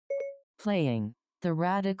Playing the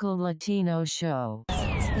Radical Latino Show.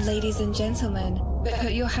 Ladies and gentlemen,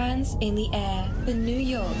 put your hands in the air for New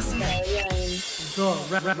York's very own.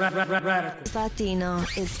 Radical Latino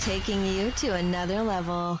is taking you to another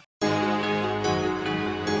level.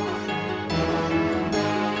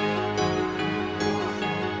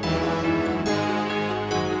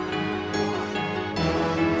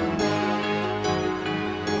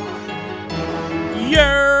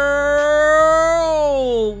 Yo,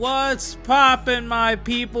 what's poppin', my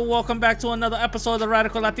people? Welcome back to another episode of the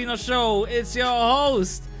Radical Latino Show. It's your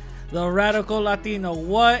host, the Radical Latino.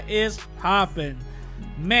 What is poppin'?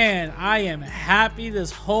 Man, I am happy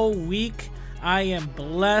this whole week. I am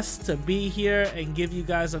blessed to be here and give you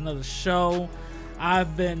guys another show.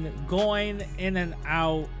 I've been going in and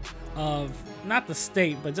out of, not the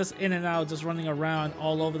state, but just in and out, just running around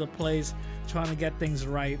all over the place, trying to get things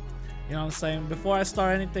right. You know what I'm saying? Before I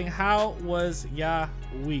start anything, how was y'all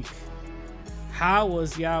week? How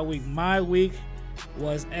was y'all week? My week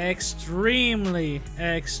was extremely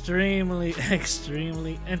interesting.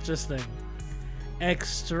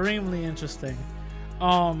 Extremely interesting.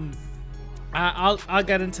 I'll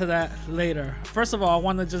get into that later. First of all, I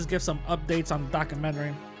want to just give some updates on the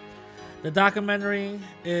documentary. The documentary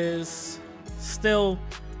is still,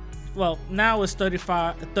 well, now it's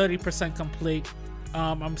 30% complete.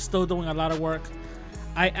 I'm still doing a lot of work.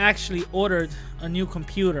 I actually ordered a new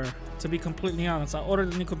computer, to be completely honest. I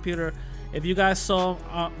ordered a new computer. If you guys saw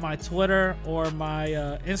my Twitter or my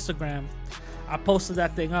Instagram, I posted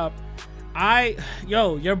that thing up.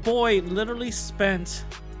 Your boy literally spent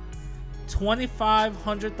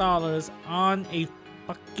 $2,500 on a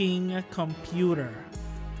fucking computer.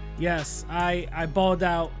 Yes, I balled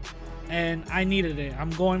out and I needed it.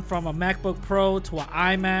 I'm going from a MacBook Pro to an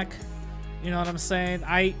iMac. You know what I'm saying?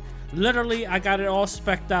 I got it all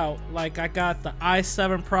specced out. Like, I got the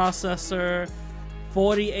i7 processor,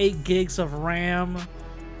 48 gigs of RAM,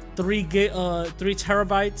 3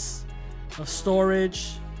 terabytes of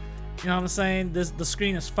storage. You know what I'm saying? The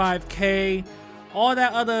screen is 5K. All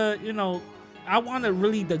that other, I wanted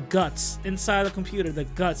really the guts inside the computer, the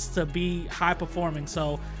guts to be high performing.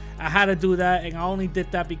 So I had to do that, and I only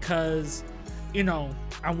did that because,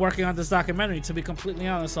 I'm working on this documentary, to be completely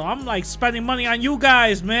honest. So I'm like spending money on you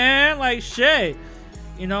guys, man. Like, shit.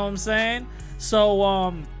 You know what I'm saying? So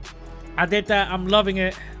I did that. I'm loving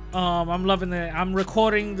it. I'm loving it. I'm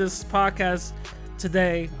recording this podcast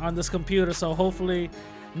today on this computer, so hopefully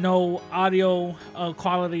no audio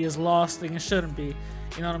quality is lost, and it shouldn't be.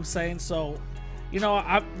 You know what I'm saying? So,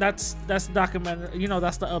 that's the documentary.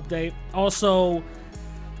 That's the update. Also,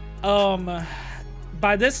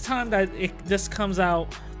 by this time that this comes out,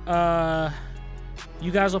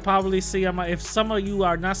 you guys will probably see if some of you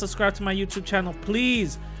are not subscribed to my YouTube channel,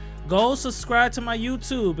 please go subscribe to my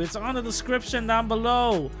YouTube. It's on the description down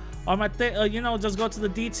below. Or my just go to the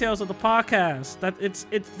details of the podcast. That it's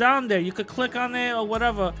down there. You could click on it or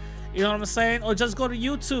whatever. You know what I'm saying? Or just go to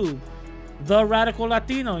YouTube, The Radical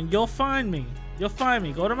Latino, and you'll find me. You'll find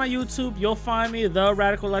me. Go to my YouTube. You'll find me, The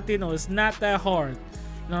Radical Latino. It's not that hard.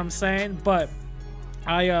 You know what I'm saying? But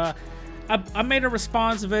I made a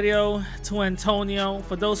response video to Antonio.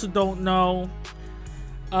 For those who don't know,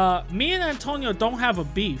 me and Antonio don't have a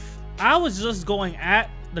beef. I was just going at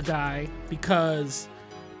the guy because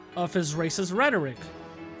of his racist rhetoric.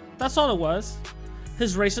 That's all it was.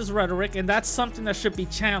 His racist rhetoric, and that's something that should be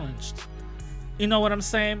challenged. You know what I'm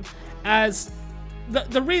saying? As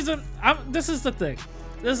the reason, this is the thing.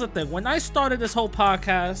 When I started this whole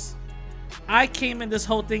podcast, I came in this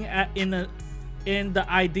whole thing in the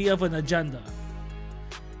idea of an agenda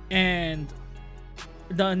and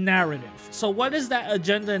the narrative. So what is that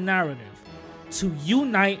agenda and narrative? To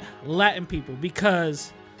unite Latin people,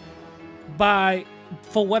 because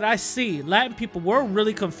for what I see, Latin people, we're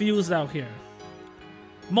really confused out here.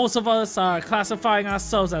 Most of us are classifying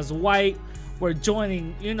ourselves as white. We're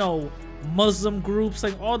joining, Muslim groups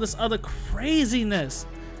and all this other craziness.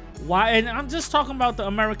 Why? And I'm just talking about the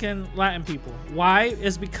American Latin people. Why?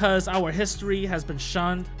 Is because our history has been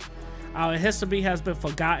shunned. Our history has been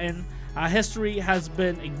forgotten. Our history has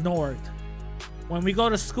been ignored. When we go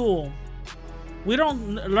to school, we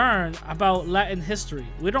don't learn about Latin history.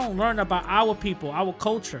 We don't learn about our people, our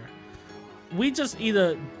culture. We just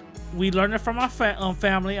we learn it from our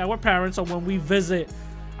family, our parents, or when we visit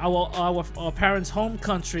our parents' home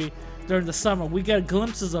country during the summer, we get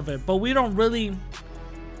glimpses of it. But we don't really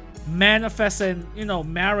manifest and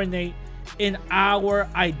marinate in our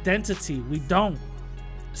identity. We don't.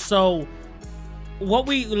 So what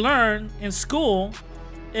we learn in school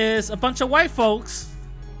is a bunch of white folks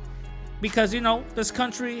because, you know, this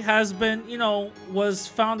country has been, you know, was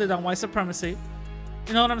founded on white supremacy.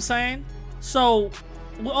 You know what I'm saying? So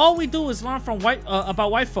all we do is learn from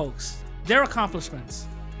about white folks, their accomplishments.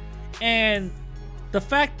 And the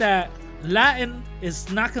fact that Latin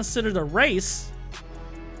is not considered a race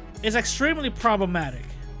is extremely problematic.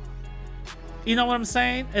 You know what I'm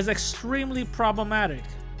saying? It's extremely problematic.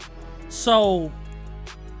 So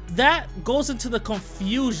that goes into the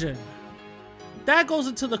confusion. That goes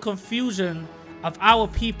into the confusion of our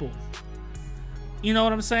people. You know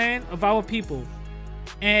what I'm saying? Of our people.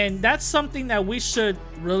 And that's something that we should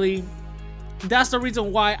really... That's the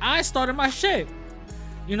reason why I started my shit.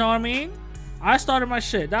 You know what I mean? I started my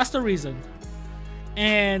shit. That's the reason.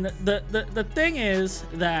 And the thing is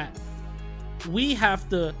that we have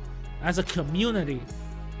to, as a community,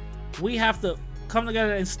 we have to come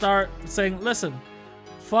together and start saying, listen,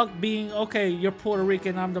 fuck being, okay, you're Puerto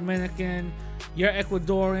Rican, I'm Dominican, you're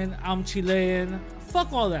Ecuadorian, I'm Chilean.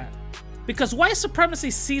 Fuck all that. Because white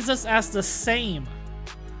supremacy sees us as the same.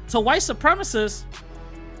 To white supremacists,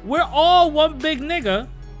 we're all one big nigga.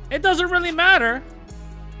 It doesn't really matter.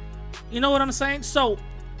 You know what I'm saying? So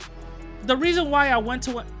the reason why I went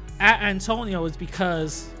to @Antonio is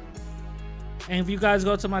because, and if you guys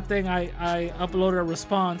go to my thing, I uploaded a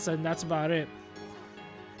response and that's about it.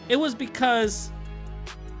 It was because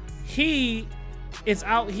he is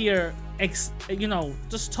out here, you know,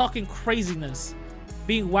 just talking craziness,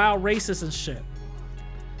 being wild racist and shit.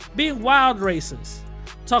 Being wild racist.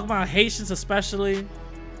 Talking about Haitians especially.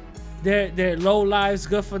 They're low lives,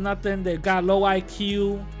 good for nothing. They got low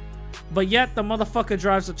IQ. But yet the motherfucker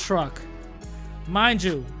drives a truck. Mind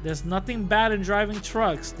you, there's nothing bad in driving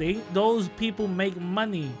trucks. Those people make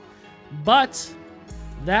money. But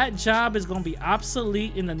that job is going to be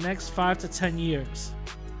obsolete in the next 5 to 10 years.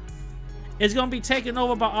 It's going to be taken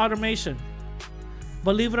over by automation.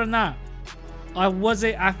 Believe it or not.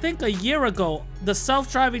 I think a year ago, the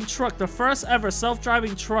self-driving truck, the first ever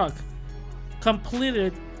self-driving truck,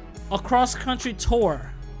 completed a cross-country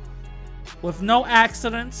tour with no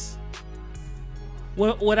accidents,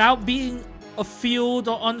 without being fueled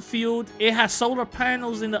or unfueled. It has solar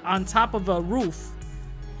panels on top of a roof,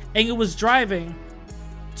 and it was driving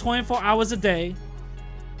 24 hours a day,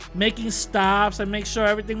 making stops and make sure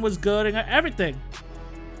everything was good and everything.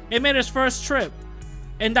 It made its first trip,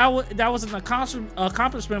 and that was an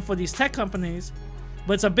accomplishment for these tech companies,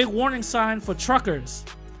 but it's a big warning sign for truckers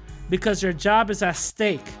because your job is at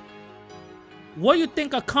stake. What do you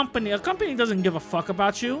think a company doesn't give a fuck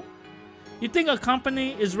about you? You think a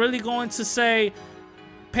company is really going to say,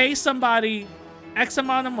 pay somebody X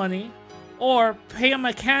amount of money or pay a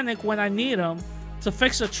mechanic when I need them to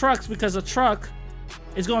fix the trucks because the truck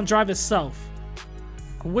is going to drive itself?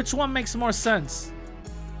 Which one makes more sense?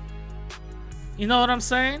 You know what I'm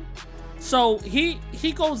saying? So he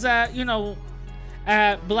goes at, you know,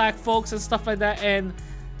 at black folks and stuff like that. And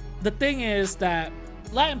the thing is that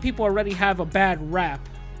Latin people already have a bad rap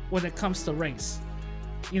when it comes to race.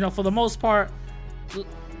 You know, for the most part,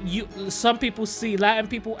 some people see Latin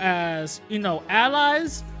people as, you know,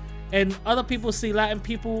 allies, and other people see Latin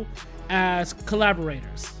people as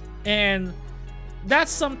collaborators. And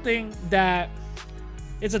that's something that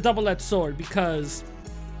is a double-edged sword, because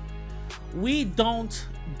we don't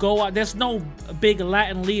go out. There's no big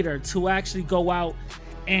Latin leader to actually go out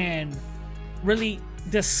and really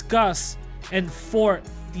discuss and thwart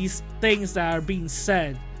these things that are being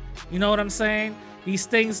said. You know what I'm saying? These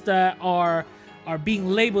things that are being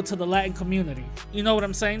labeled to the Latin community. You know what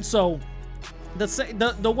I'm saying? So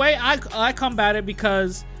the way I combat it,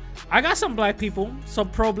 because I got some black people, some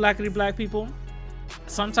pro-blackity black people.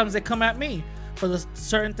 Sometimes they come at me for the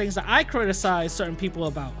certain things that I criticize certain people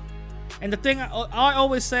about. And the thing I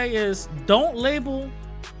always say is, don't label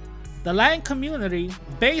the Latin community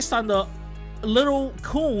based on the little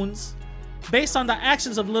coons, based on the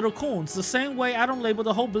actions of little coons. The same way I don't label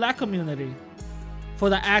the whole black community for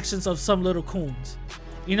the actions of some little coons.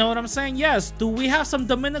 You know what I'm saying? Yes. Do we have some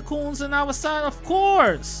Dominicans in our side? Of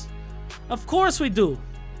course. Of course we do.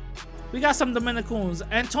 We got some Dominicans.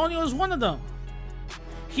 Antonio is one of them.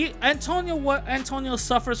 What Antonio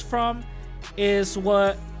suffers from is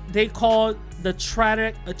what they call the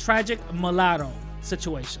tragic mulatto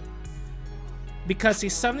situation. Because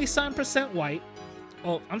he's 77% white.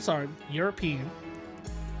 Oh, I'm sorry, European.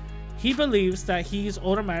 He believes that he's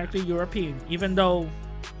automatically European, even though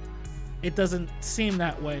it doesn't seem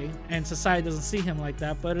that way and society doesn't see him like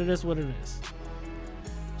that, but it is what it is.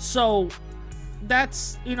 So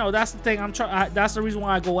that's, you know, that's the thing. That's the reason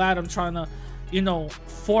why I go at him, trying to, you know,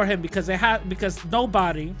 for him, because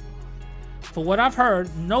nobody, for what I've heard,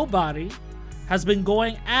 nobody has been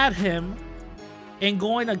going at him and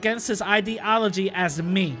going against his ideology as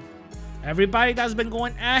me. Everybody that's been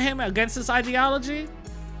going at him against his ideology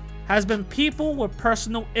has been people with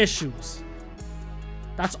personal issues.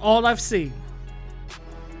 That's all I've seen.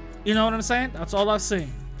 You know what I'm saying? That's all I've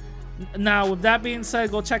seen. Now, with that being said,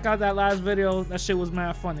 go check out that last video. That shit was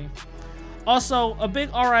mad funny. Also, a big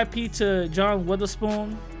RIP to John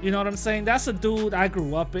Witherspoon. You know what I'm saying? That's a dude I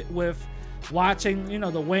grew up with, watching, you know,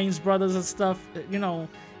 the Wayans brothers and stuff. You know,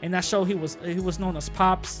 in that show he was known as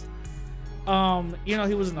Pops. You know,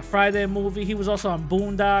 he was in the Friday movie. He was also on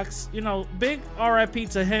Boondocks. You know, big RIP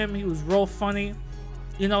to him. He was real funny.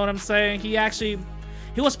 You know what I'm saying? He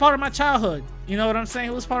was part of my childhood. You know what I'm saying?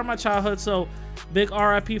 He was part of my childhood. So big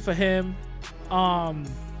RIP for him.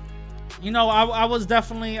 You know, I was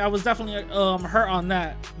definitely hurt on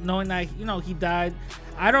that, knowing that, you know, he died.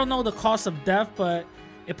 I don't know the cause of death, but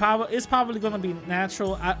it's probably gonna be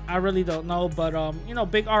natural. I really don't know, but you know,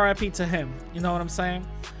 big RIP to him. You know what I'm saying?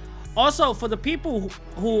 Also, for the people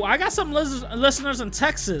who I got some listeners in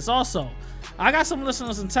Texas. Also, I got some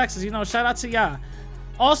listeners in Texas. You know, shout out to y'all.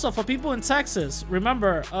 Also, for people in Texas,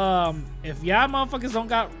 remember, if y'all motherfuckers don't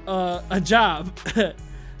got a job,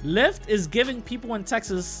 Lyft is giving people in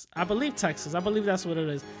Texas, I believe that's what it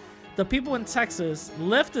is. The people in Texas,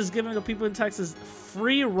 Lyft is giving the people in Texas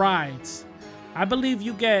free rides. I believe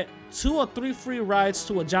you get 2 or 3 free rides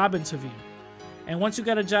to a job interview. And once you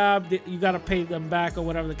get a job, you got to pay them back or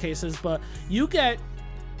whatever the case is. But you get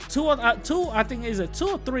two, I think is it 2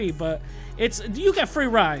 or 3, but you get free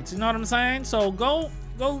rides. You know what I'm saying? So go,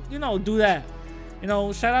 you know, do that. You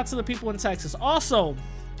know, shout out to the people in Texas. Also,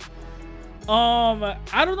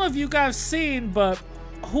 I don't know if you guys seen, but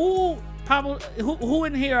who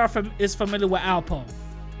in here is familiar with Alpo?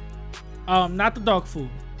 Not the dog food.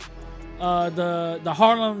 The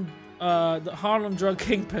Harlem drug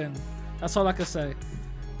kingpin. That's all I can say.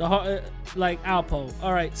 Like Alpo.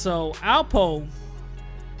 All right, so Alpo,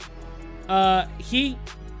 he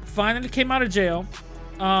finally came out of jail.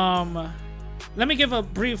 Let me give a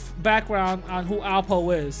brief background on who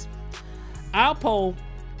Alpo is. Alpo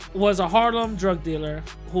was a Harlem drug dealer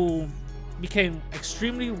who became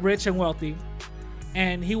extremely rich and wealthy,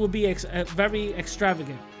 and he would be very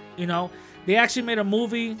extravagant. You know, they actually made a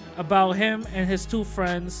movie about him and his 2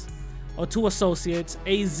 friends or 2 associates,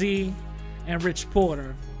 AZ and Rich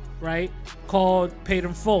Porter, right? Called Paid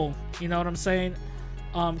in Full. You know what I'm saying?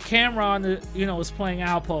 Cameron, you know, was playing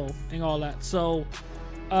Alpo and all that. So,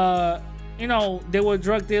 you know, they were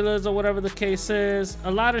drug dealers or whatever the case is.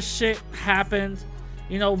 A lot of shit happened.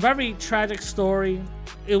 You know, very tragic story.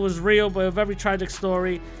 It was real, but a very tragic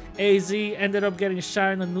story. AZ ended up getting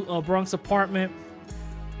shot in a Bronx apartment.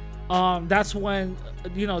 That's when,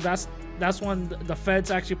 you know, that's when the feds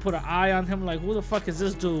actually put an eye on him. Like, who the fuck is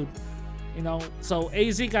this dude? You know, so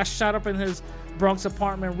AZ got shot up in his Bronx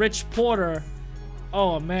apartment. Rich Porter,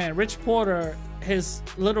 oh man, Rich Porter, his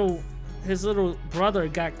little brother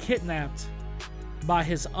got kidnapped by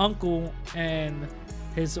his uncle and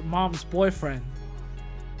his mom's boyfriend,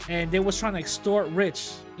 and they was trying to extort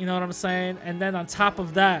Rich. You know what I'm saying? And then on top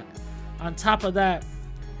of that,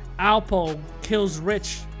 Alpo kills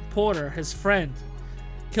Rich Porter, his friend,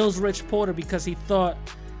 kills Rich Porter because he thought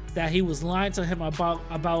that he was lying to him about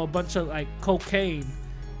a bunch of like cocaine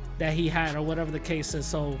that he had or whatever the case is.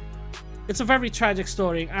 So it's a very tragic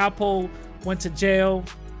story. Alpo went to jail,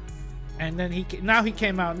 and then he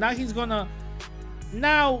came out. Now he's gonna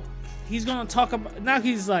talk about. Now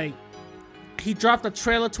he's like, he dropped a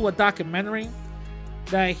trailer to a documentary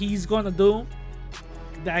that he's gonna do.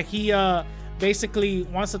 That he basically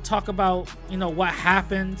wants to talk about, you know, what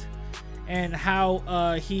happened and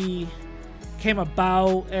how he came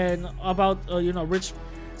about, and about you know, Rich.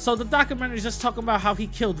 So the documentary is just talking about how he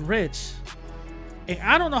killed Rich, and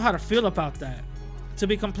I don't know how to feel about that. To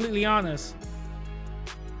be completely honest,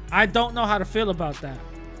 I don't know how to feel about that.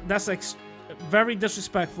 That's like very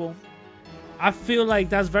disrespectful. I feel like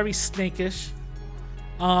that's very snakish.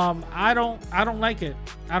 I don't like it.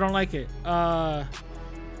 I don't like it.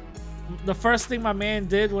 The first thing my man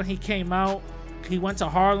did when he came out, he went to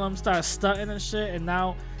Harlem, started stunting and shit, and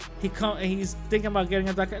now he's thinking about getting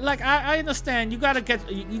a documentary. Like, I understand you gotta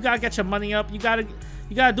get your money up. You gotta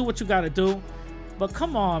do what you gotta do. But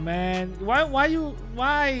come on, man. Why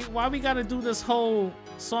we gotta do this whole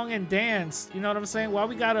song and dance? You know what I'm saying? Why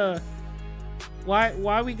we gotta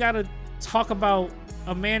talk about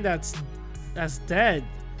a man that's dead?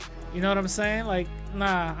 You know what I'm saying? Like,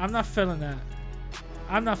 nah, I'm not feeling that.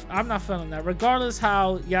 I'm not feeling that. Regardless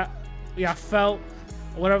how y'all felt,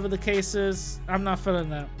 whatever the case is, I'm not feeling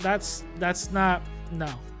that. That's not,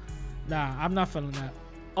 no. Nah, I'm not feeling that.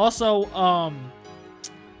 Also,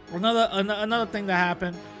 another thing that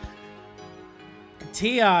happened.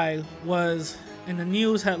 T.I. was in the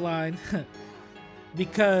news headline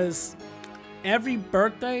because every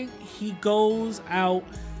birthday he goes out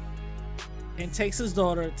and takes his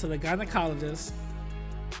daughter to the gynecologist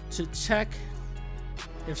to check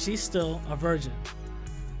if she's still a virgin.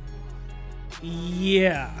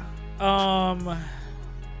 Yeah.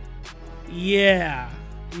 Yeah.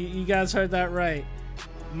 You guys heard that right.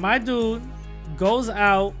 My dude goes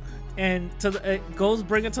out and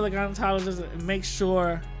bring her to the gynecologist and make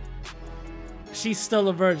sure she's still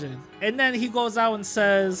a virgin. And then he goes out and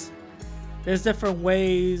says there's different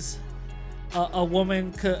ways a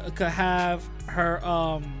woman could have her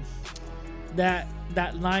that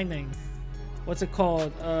lining. What's it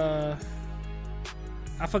called? I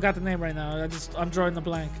forgot the name right now. I'm drawing the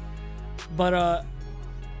blank. But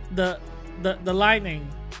the lining,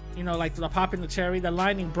 you know, like the popping the cherry, the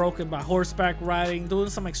lining broken by horseback riding, doing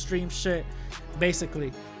some extreme shit,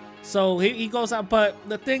 basically. So he goes out, but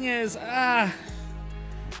the thing is, I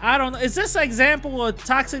don't know. Is this an example of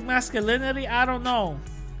toxic masculinity? I don't know.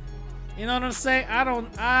 You know what I'm saying?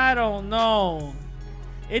 I don't know.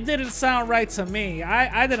 It didn't sound right to me.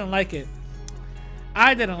 I didn't like it.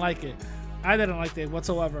 I didn't like it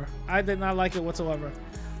whatsoever. I did not like it whatsoever.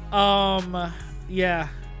 Yeah.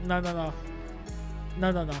 No.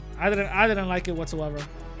 I didn't like it whatsoever.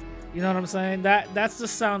 You know what I'm saying? That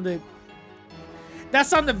just sounded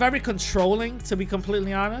very controlling, to be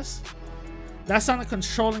completely honest. That sounded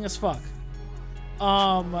controlling as fuck.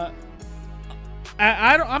 I'm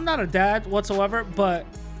not a dad whatsoever, but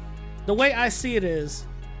the way I see it is,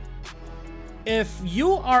 if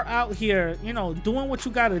you are out here, you know, doing what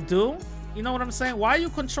you gotta do, you know what I'm saying? Why are you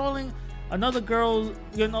controlling another girl,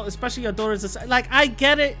 you know, especially your daughter's? Like, I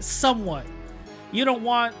get it somewhat. You don't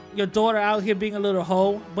want your daughter out here being a little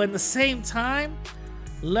hoe, but at the same time,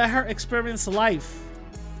 let her experience life.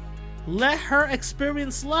 Let her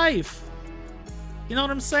experience life. You know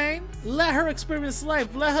what I'm saying? Let her experience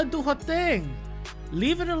life. Let her do her thing.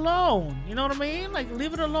 Leave it alone. You know what I mean? Like,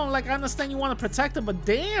 leave it alone. Like, I understand you want to protect her, but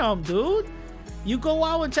damn, dude. You go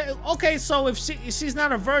out and check. Okay, so if she's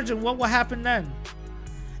not a virgin, what will happen then?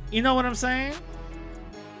 You know what I'm saying?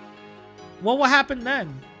 What will happen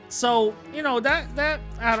then? So, you know, that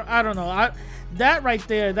I don't know. That right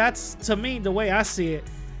there, that's, to me, the way I see it,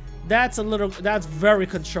 that's very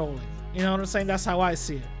controlling. You know what I'm saying? That's how I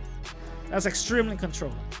see it. That's extremely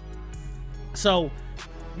controlling. So,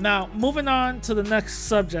 now moving on to the next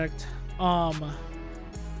subject,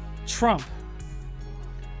 Trump.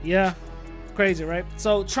 Yeah, crazy, right?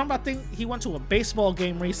 So Trump, I think he went to a baseball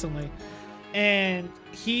game recently, and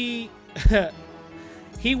he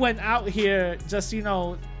went out here just, you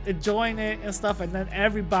know, enjoying it and stuff, and then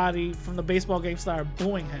everybody from the baseball game started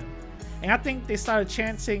booing him. And I think they started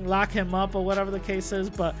chanting "lock him up" or whatever the case is,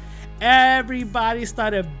 but everybody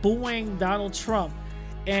started booing Donald Trump.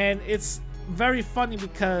 And it's very funny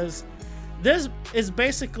because this is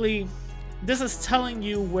telling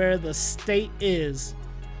you where the state is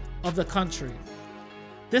of the country.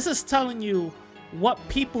 This is telling you what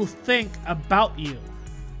people think about you.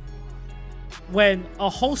 When a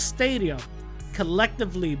whole stadium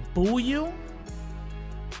collectively boo you,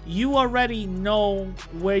 you already know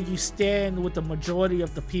where you stand with the majority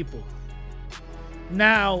of the people.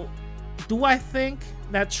 Now, do I think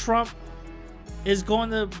that Trump is going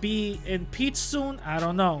to be impeached soon? I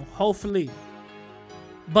don't know. Hopefully.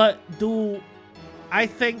 But do I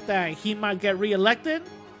think that he might get reelected?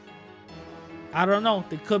 I don't know.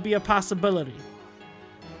 There could be a possibility.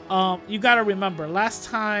 You got to remember, last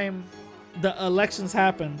time the elections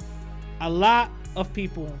happened, a lot of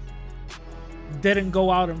people didn't go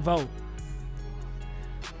out and vote.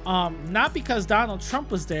 Not because Donald Trump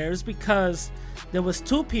was there, it's because there was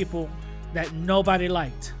two people that nobody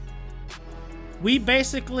liked. We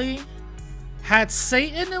basically had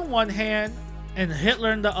Satan in one hand and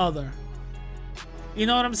Hitler in the other. You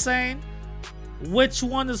know what I'm saying? Which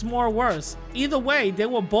one is more worse? Either way, they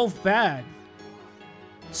were both bad.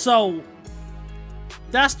 So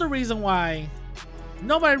that's the reason why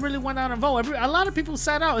nobody really went out and voted. A lot of people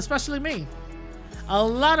sat out, especially me. A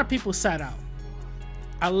lot of people sat out.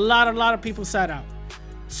 A lot of people sat out.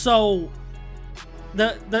 So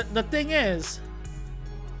the thing is,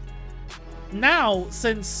 now,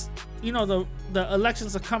 since, you know, the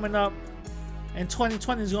elections are coming up and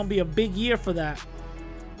 2020 is going to be a big year for that,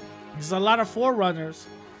 there's a lot of forerunners.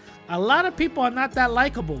 A lot of people are not that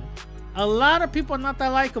likable.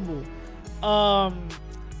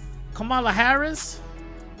 Kamala Harris,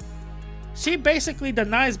 she basically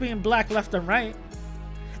denies being black left and right.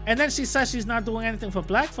 And then she says she's not doing anything for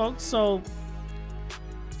black folks. So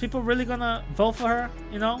is people really gonna vote for her?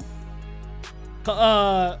 You know,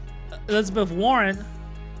 Elizabeth Warren,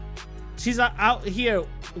 she's out here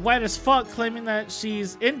white as fuck, claiming that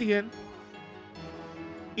she's Indian.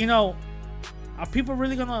 You know, are people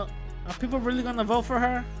really gonna vote for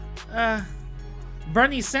her?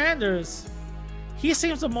 Bernie Sanders, he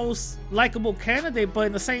seems the most likable candidate, but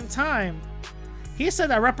in the same time, he said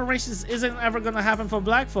that reparations isn't ever gonna happen for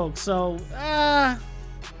black folks. So I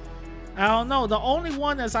don't know. The only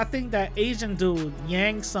one is, I think, that Asian dude,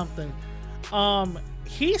 Yang something.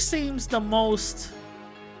 He seems the most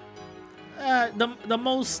the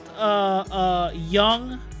most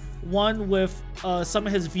young one with some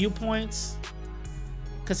of his viewpoints,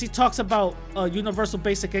 because he talks about universal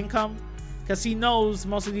basic income, because he knows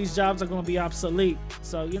most of these jobs are going to be obsolete.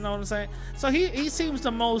 So you know what I'm saying? So he seems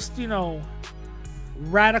the most, you know,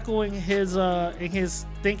 radical in his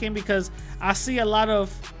thinking, because I see a lot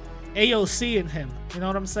of AOC in him. You know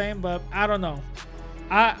what I'm saying? But I don't know.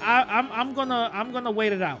 I'm gonna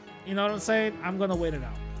wait it out. You know what I'm saying? I'm gonna wait it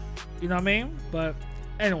out. You know what I mean? But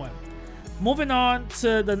anyway, moving on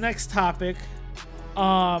to the next topic.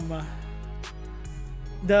 The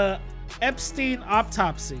Epstein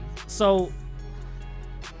autopsy. So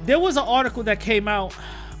there was an article that came out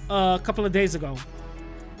a couple of days ago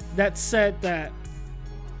that said that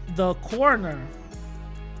the coroner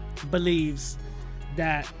believes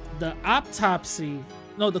that the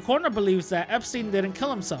coroner believes that Epstein didn't kill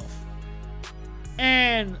himself.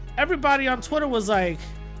 And everybody on Twitter was like,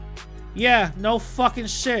 yeah, no fucking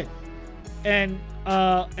shit. And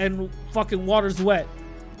fucking water's wet.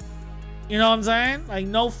 You know what I'm saying? Like,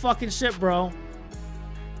 no fucking shit, bro.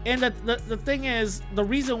 And the thing is, the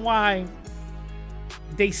reason why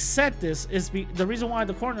they said this is the reason why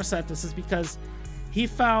the coroner said this is because he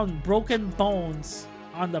found broken bones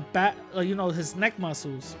on the back, you know, his neck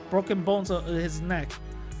muscles, broken bones of his neck.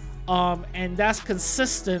 And that's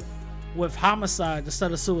consistent with homicide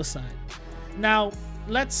instead of suicide. Now,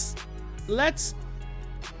 let's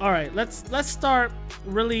start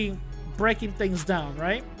really breaking things down,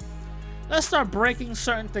 right? Let's start breaking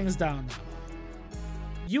certain things down now.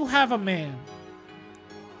 You have a man,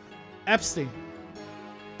 Epstein,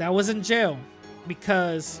 that was in jail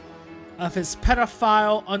because of his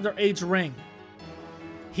pedophile underage ring.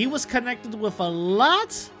 He was connected with a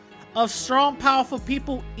lot of strong, powerful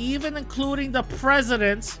people, even including the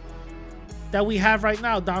president that we have right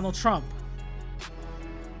now, Donald Trump.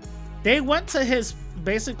 They went to his,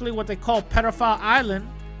 basically what they call pedophile island,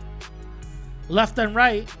 left and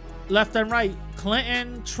right,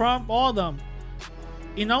 Clinton, Trump, all of them.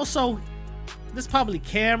 You know, so there's probably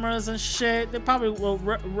cameras and shit. They probably will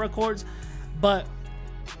records, but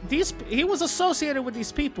he was associated with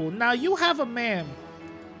these people. Now you have a man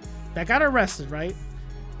that got arrested, right?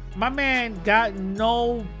 My man got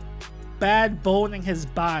no bad bone in his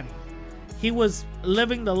body. He was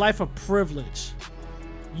living the life of privilege.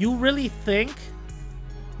 You really think?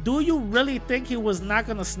 Do you really think he was not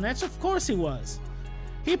gonna snitch? Of course he was.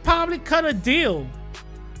 He probably cut a deal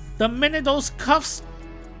the minute those cuffs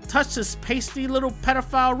touched his pasty little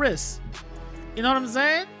pedophile wrist. You know what I'm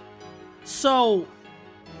saying? So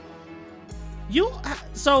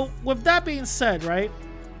with that being said, right?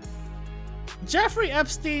 Jeffrey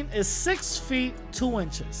Epstein is 6 feet 2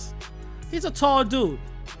 inches. He's a tall dude.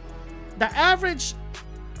 The average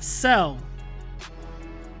cell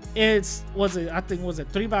is, was it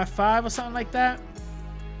 3x5 or something like that?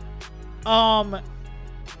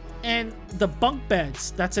 And the bunk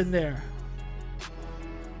beds that's in there,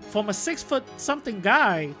 from a 6 foot something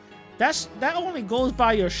guy, that only goes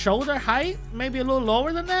by your shoulder height, maybe a little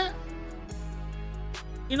lower than that.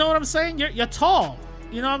 You know what I'm saying? You're tall.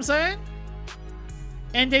 You know what I'm saying?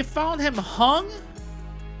 And they found him hung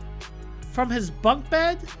from his bunk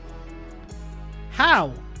bed.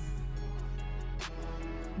 How?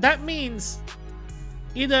 That means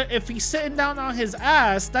either if he's sitting down on his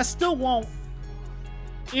ass, that still won't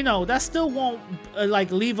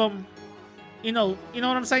like leave him, you know what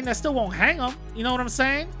I'm saying? That still won't hang him. You know what I'm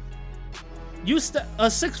saying?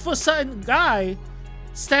 A 6 foot something guy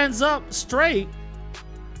stands up straight.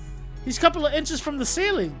 He's a couple of inches from the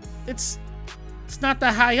ceiling. It's not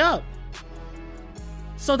that high up.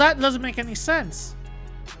 So that doesn't make any sense.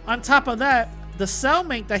 On top of that, the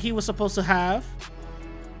cellmate that he was supposed to have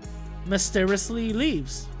mysteriously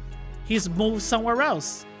leaves. He's moved somewhere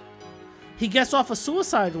else. He gets off a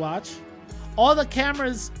suicide watch. All the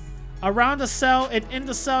cameras around the cell and in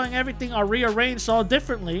the cell and everything are rearranged all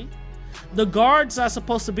differently. The guards are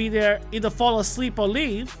supposed to be there either fall asleep or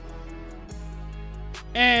leave.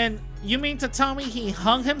 And You mean to tell me he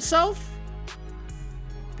hung himself?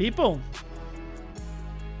 People,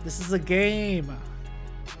 this is a game.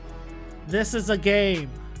 This is a game.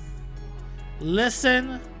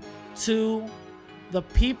 Listen to the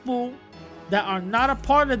people that are not a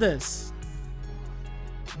part of this.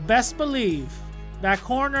 Best believe that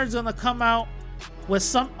coroner is gonna come out with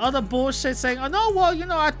some other bullshit saying, "Oh no, well, you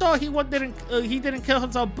know, I thought he didn't kill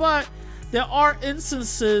himself," but there are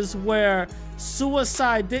instances where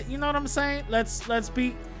suicide did. You know what I'm saying? Let's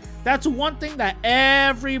be. That's one thing that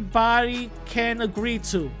everybody can agree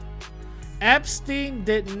to. Epstein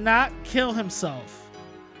did not kill himself.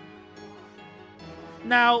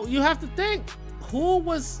 Now you have to think, who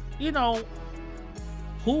was he gonna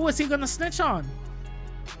snitch on?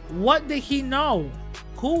 What did he know?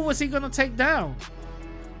 Who was he gonna take down?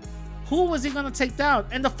 Who was he gonna take down?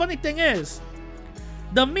 And the funny thing is,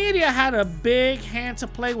 the media had a big hand to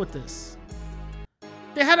play with this.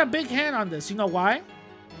 They had a big hand on this. You know why?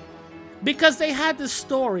 Because they had this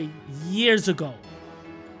story years ago.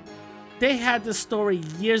 They had this story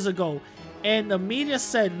years ago. And the media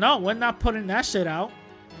said, no, we're not putting that shit out.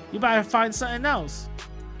 You better find something else.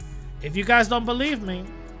 If you guys don't believe me,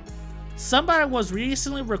 somebody was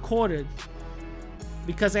recently recorded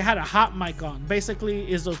because they had a hot mic on.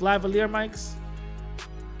 Basically, is those lavalier mics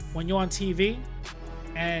when you're on TV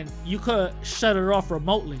and you could shut it off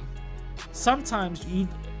remotely. Sometimes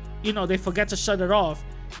you know, they forget to shut it off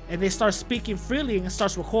and they start speaking freely and it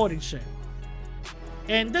starts recording shit.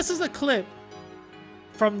 And this is a clip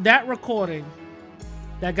from that recording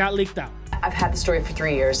that got leaked out. I've had the story for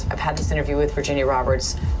 3 years. I've had this interview with Virginia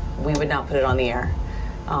Roberts. We would not put it on the air.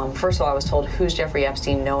 First of all, I was told, who's Jeffrey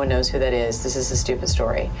Epstein? No one knows who that is. This is a stupid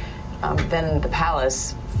story. Then the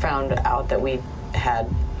palace found out that we had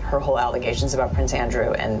her whole allegations about Prince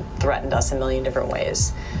Andrew and threatened us a million different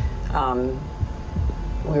ways.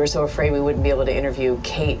 We were so afraid we wouldn't be able to interview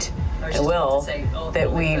Kate and Will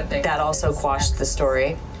that also quashed the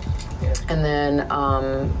story. And then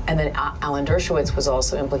Alan Dershowitz was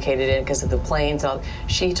also implicated in it because of the planes.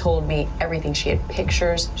 She told me everything. She had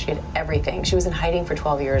pictures. She had everything. She was in hiding for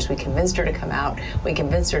 12 years. We convinced her to come out. We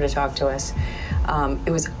convinced her to talk to us.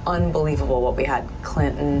 It was unbelievable what we had.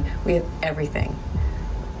 Clinton. We had everything.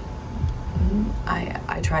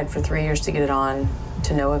 I tried for 3 years to get it on,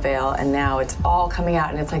 to no avail, and now it's all coming out,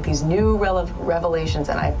 and it's like these new revelations,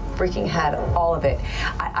 and I freaking had all of it.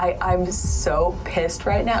 I'm so pissed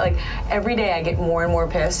right now. Like, every day I get more and more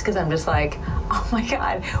pissed because I'm just like, oh my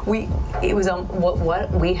God,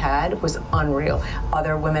 what we had was unreal.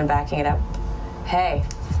 Other women backing it up. Hey,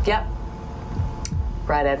 yep.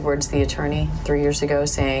 Brad Edwards, the attorney, 3 years ago,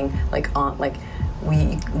 saying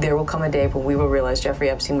there will come a day when we will realize Jeffrey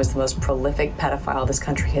Epstein was the most prolific pedophile this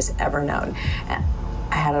country has ever known. And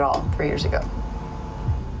I had it all 3 years ago.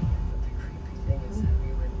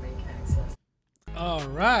 All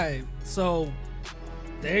right, so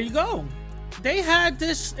there you go. They had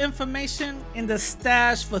this information in the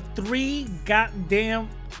stash for 3 goddamn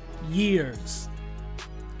years.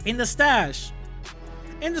 In the stash,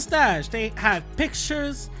 they had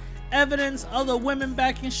pictures, evidence, other women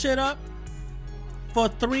backing shit up for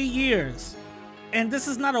 3 years. And this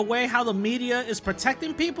is not a way how the media is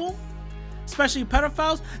protecting people, especially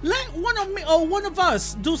pedophiles. Let one of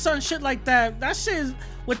us do some shit like that. That shit is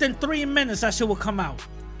within 3 minutes, that shit will come out.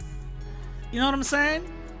 You know what I'm saying?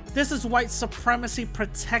 This is white supremacy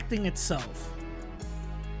protecting itself.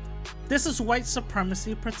 This is white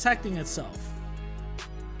supremacy protecting itself.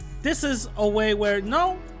 This is a way where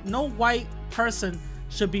no white person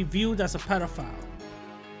should be viewed as a pedophile.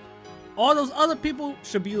 All those other people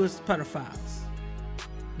should be viewed as pedophiles.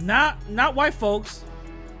 Not white folks.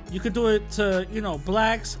 You could do it to,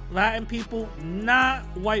 blacks, Latin people, not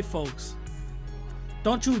white folks.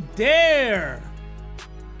 Don't you dare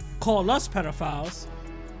call us pedophiles.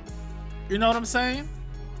 You know what I'm saying?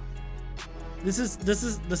 This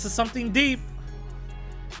is something deep.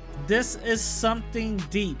 This is something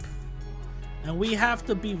deep. And we have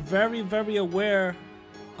to be very, very aware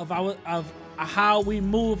of how we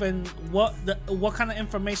move and what kind of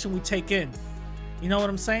information we take in. You know what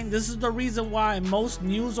I'm saying? This is the reason why most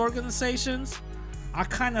news organizations are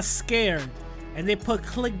kind of scared and they put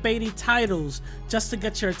clickbaity titles just to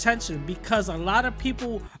get your attention, because a lot of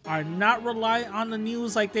people are not relying on the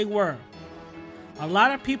news like they were. A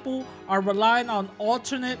lot of people are relying on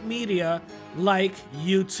alternate media like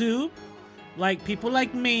YouTube, like people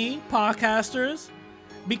like me, podcasters,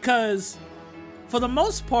 because for the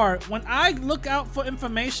most part, when I look out for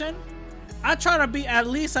information, I try to be at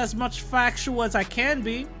least as much factual as I can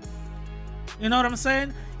be. You know what I'm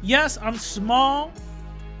saying? Yes, I'm small,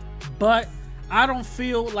 but I don't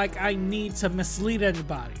feel like I need to mislead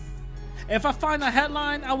anybody. If I find a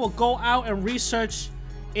headline, I will go out and research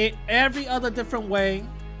it every other different way,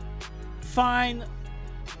 find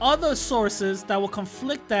other sources that will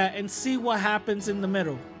conflict that, and see what happens in the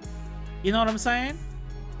middle. You know what I'm saying?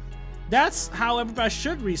 That's how everybody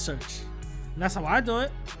should research. And that's how I do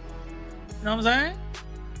it. You know what I'm saying?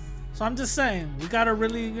 So I'm just saying, we gotta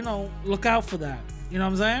really, you know, look out for that. You know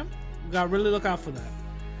what I'm saying? We gotta really look out for that.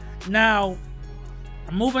 Now,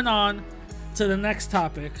 moving on to the next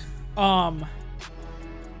topic. I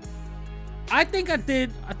think I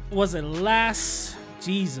did, was it last,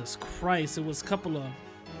 Jesus Christ, it was a couple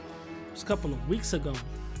of weeks ago.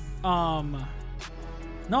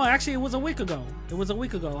 No, actually it was a week ago.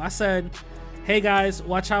 I said, hey guys,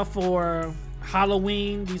 watch out for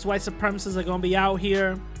Halloween. These white supremacists are gonna be out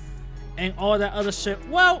here and all that other shit.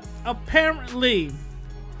 Well, apparently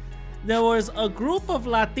there was a group of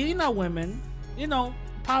Latina women, you know,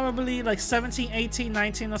 probably like 17, 18,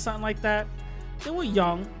 19 or something like that. They were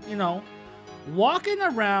young, you know, walking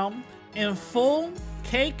around in full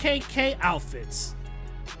KKK outfits.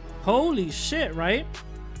 Holy shit, right?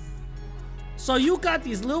 So you got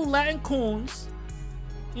these little Latin coons,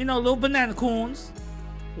 you know, little banana coons,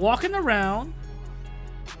 walking around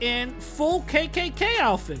in full KKK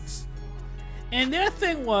outfits. And their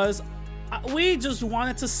thing was, we just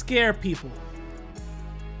wanted to scare people.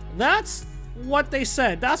 That's what they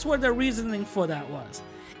said. That's what their reasoning for that was.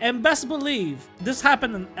 And best believe, this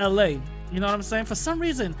happened in LA. You know what I'm saying? For some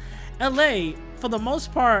reason, LA, for the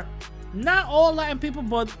most part, not all Latin people,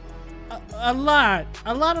 but a lot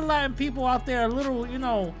of Latin people out there are a little, you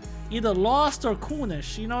know, either lost or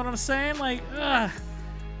coonish. You know what I'm saying? Like,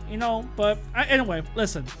 you know, but anyway,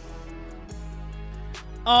 listen.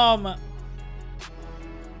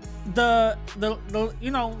 The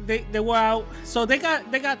you know, they were out, so they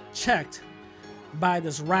got checked by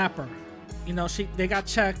this rapper. You know, they got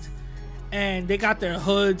checked and they got their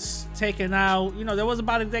hoods taken out. You know, there was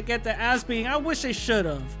about to get their ass beating. I wish they should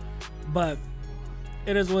have, but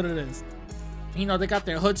it is what it is. You know, they got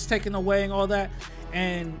their hoods taken away and all that,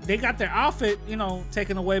 and they got their outfit, you know,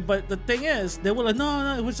 taken away. But the thing is, they were like,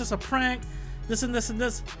 no, it was just a prank, this and this and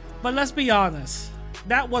this. But let's be honest,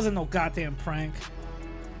 that wasn't no goddamn prank.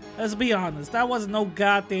 Let's be honest, that wasn't no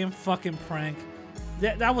goddamn fucking prank.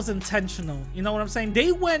 That was intentional. You know what I'm saying?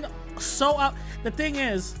 They went so out. The thing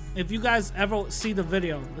is, if you guys ever see the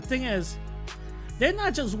video, the thing is, they're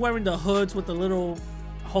not just wearing the hoods with the little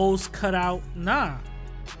holes cut out. Nah.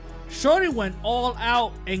 Shorty went all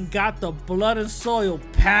out and got the blood and soil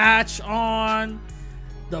patch on.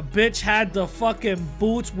 The bitch had the fucking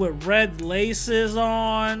boots with red laces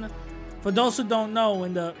on. For those who don't know,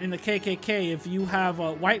 in the KKK, if you have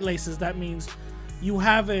white laces, that means you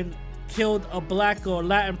haven't killed a black or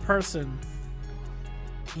Latin person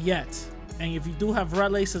yet. And if you do have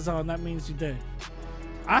red laces on, that means you did.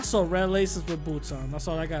 I saw red laces with boots on. That's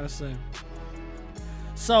all I gotta say.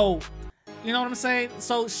 So, you know what I'm saying?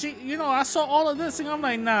 So she, you know, I saw all of this and I'm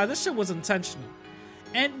like, nah, this shit was intentional.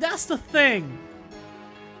 And that's the thing.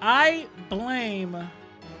 I blame,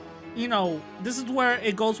 you know, this is where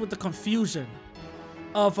it goes with the confusion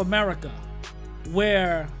of America,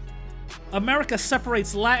 where America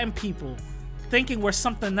separates Latin people, thinking we're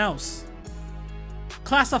something else,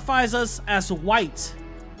 classifies us as white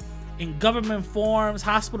in government forms,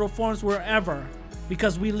 hospital forms, wherever,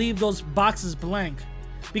 because we leave those boxes blank,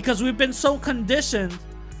 because we've been so conditioned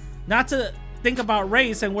not to think about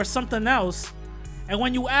race and we're something else. And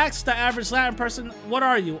when you ask the average Latin person, what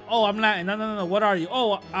are you? Oh, I'm Latin. No, what are you?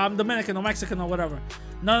 Oh, I'm Dominican or Mexican or whatever.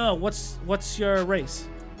 No, what's your race?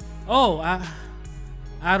 Oh,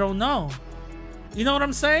 I don't know. You know what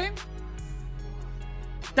I'm saying?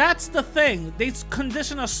 That's the thing. They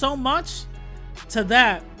condition us so much to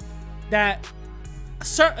that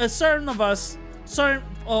certain of us, certain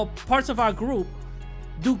parts of our group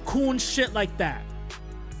do coon shit like that.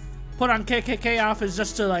 Put on KKK outfits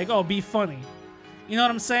just to like, oh, be funny. You know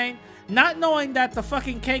what I'm saying? Not knowing that the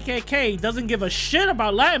fucking KKK doesn't give a shit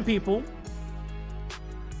about Latin people.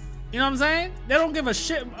 You know what I'm saying? They don't give a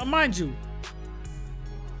shit, mind you.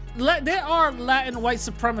 There are Latin white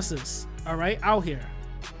supremacists, all right, out here.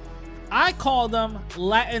 I call them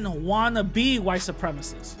Latin wannabe white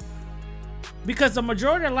supremacists, because the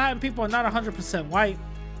majority of Latin people are not 100% white.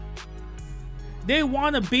 They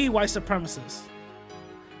want to be white supremacists,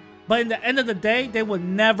 but in the end of the day, they will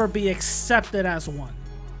never be accepted as one,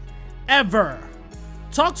 ever.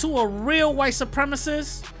 Talk to a real white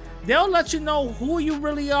supremacist, they'll let you know who you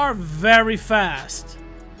really are very fast.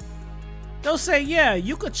 They'll say, yeah,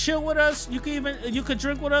 you could chill with us, you could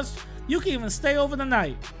drink with us, you can even stay over the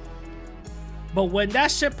night. But when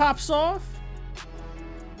that shit pops off,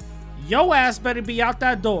 your ass better be out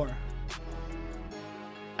that door.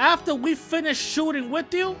 After we finish shooting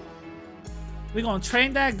with you, we're gonna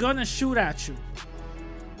train that gun and shoot at you.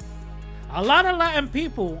 A lot of Latin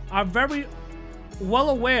people are very well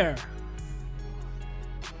aware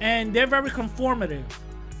and they're very conformative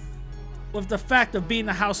with the fact of being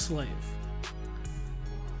a house slave.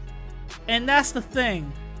 And that's the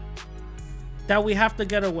thing that we have to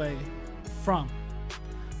get away from.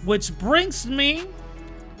 Which brings me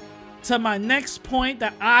to my next point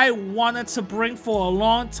that I wanted to bring for a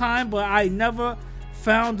long time, but I never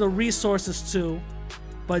found the resources to,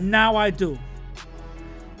 but now I do.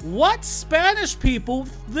 What Spanish people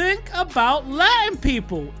think about Latin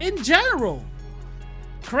people in general.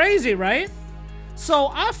 Crazy, right? So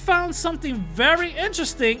I found something very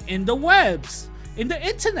interesting in the webs, in the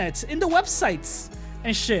internet, in the websites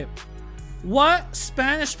and shit. What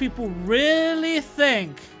Spanish people really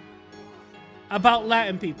think about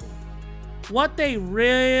Latin people. What they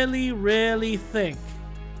really, really think.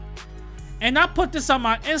 And I put this on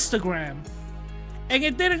my Instagram. And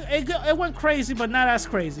it went crazy, but not as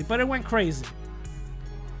crazy. But it went crazy.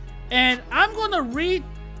 And I'm going to read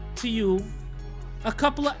to you a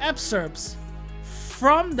couple of excerpts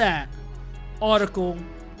from that article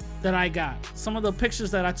that I got. Some of the pictures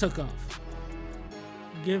that I took of.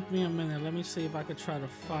 Give me a minute. Let me see if I could try to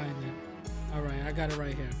find it. All right, I got it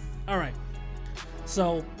right here. All right.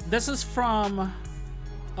 So this is from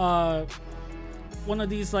one of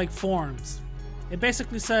these like forums. It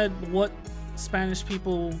basically said what Spanish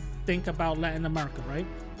people think about Latin America, right?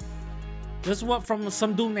 This is what from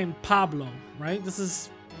some dude named Pablo, right? This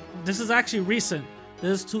is actually recent.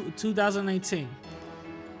 This is 2018.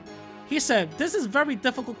 He said, this is a very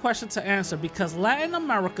difficult question to answer because Latin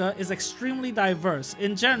America is extremely diverse.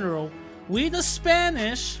 In general, we the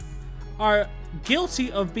Spanish are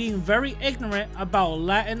guilty of being very ignorant about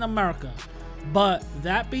Latin America. But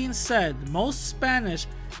that being said, most Spanish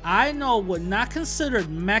I know would not consider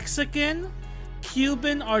Mexican,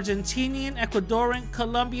 Cuban, Argentinian, Ecuadorian,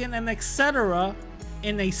 Colombian, and etc.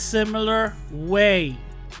 in a similar way.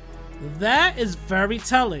 That is very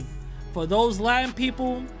telling. For those Latin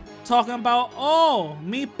people talking about, oh,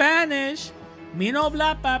 me Spanish, me no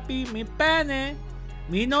black papi, me Spanish,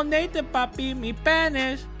 me no native papi, me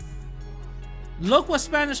Spanish. Look what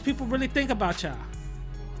Spanish people really think about y'all.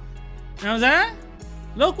 You know what I'm saying?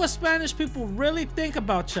 Look what Spanish people really think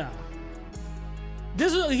about y'all.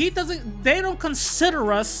 They don't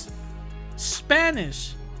consider us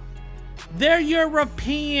Spanish. They're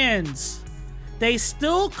Europeans. They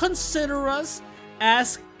still consider us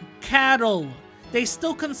as cattle. They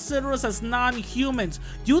still consider us as non-humans.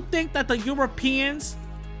 You think that the Europeans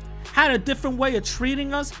had a different way of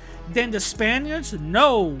treating us than the Spaniards?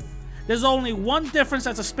 No. There's only one difference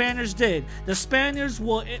that the Spaniards did. The Spaniards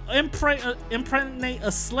will impregnate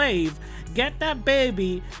a slave, get that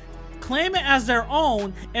baby, claim it as their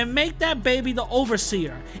own, and make that baby the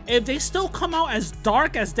overseer. If they still come out as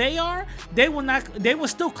dark as they are, they will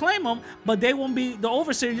still claim them, but they won't be the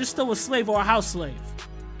overseer. You're still a slave or a house slave.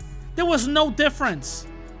 There was no difference.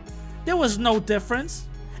 There was no difference.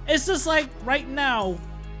 It's just like right now,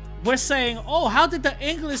 we're saying, oh, how did the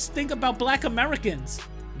English think about black Americans?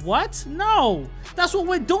 What? No, that's what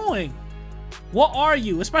we're doing. What are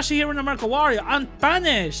you? Especially here in America, what are you? I'm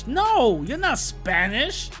Spanish. No, you're not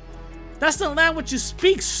Spanish. That's the language you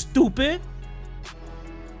speak, stupid.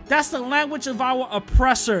 That's the language of our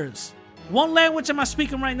oppressors. What language am I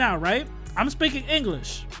speaking right now, right? I'm speaking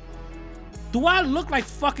English. Do I look like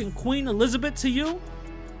fucking Queen Elizabeth to you?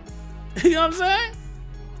 You know what I'm saying?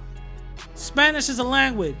 Spanish is a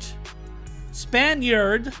language.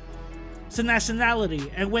 Spaniard is a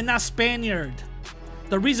nationality, and we're not Spaniard.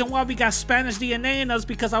 The reason why we got Spanish DNA in us is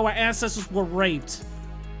because our ancestors were raped.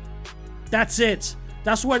 That's it.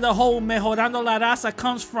 That's where the whole mejorando la raza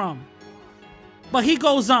comes from. But he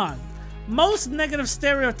goes on. Most negative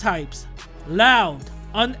stereotypes, loud,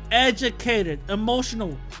 uneducated,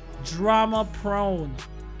 emotional, drama prone,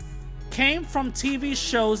 came from TV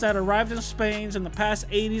shows that arrived in Spain in the past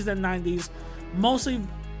 80s and 90s, mostly,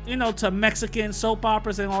 you know, to Mexican soap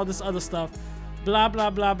operas and all this other stuff. Blah, blah,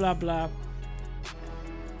 blah, blah, blah.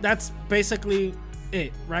 That's basically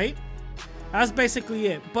it, right? That's basically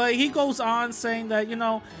it. But he goes on saying that, you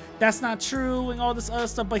know, that's not true and all this other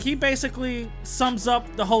stuff. But he basically sums up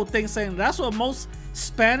the whole thing saying that's what most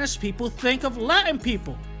Spanish people think of Latin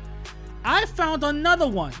people. I found another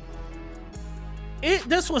one.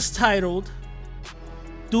 This was titled,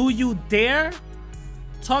 "Do You Dare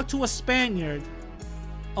Talk to a Spaniard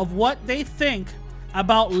of What They Think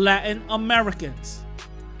About Latin Americans?"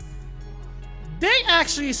 They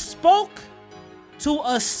actually spoke to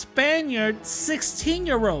a Spaniard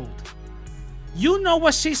 16-year-old. You know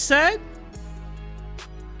what she said?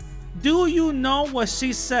 Do you know what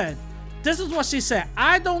she said? This is what she said.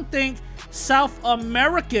 I don't think South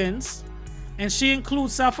Americans, and she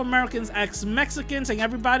includes South Americans, ex-Mexicans, and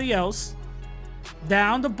everybody else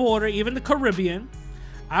down the border, even the Caribbean.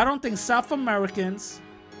 I don't think South Americans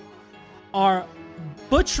are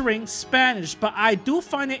butchering Spanish, but I do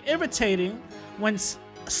find it irritating when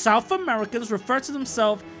South Americans refer to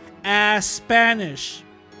themselves as Spanish.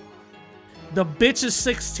 The bitch is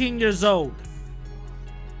 16 years old.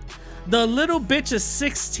 The little bitch is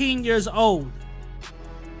 16 years old.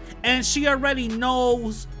 And she already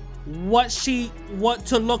knows what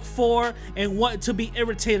to look for and what to be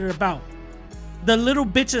irritated about. The little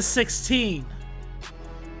bitch is 16.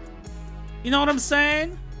 You know what I'm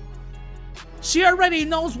saying? She already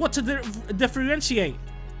knows what to differentiate.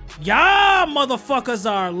 Y'all motherfuckers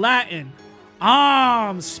are Latin.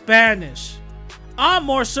 I'm Spanish. I'm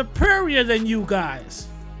more superior than you guys.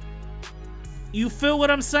 You feel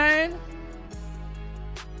what I'm saying?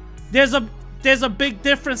 There's a big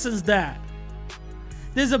difference in that.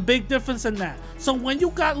 There's a big difference in that. So when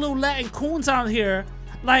you got little Latin coons out here,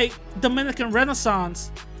 like Dominican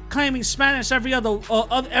Renaissance, claiming Spanish every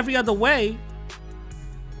other way,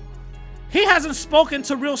 he hasn't spoken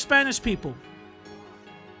to real Spanish people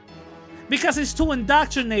because he's too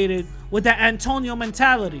indoctrinated with that Antonio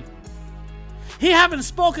mentality. He haven't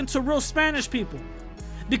spoken to real Spanish people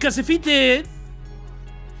because if he did,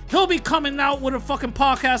 he'll be coming out with a fucking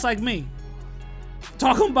podcast like me,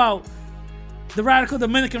 talking about the radical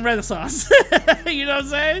Dominican Renaissance. You know what I'm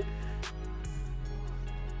saying?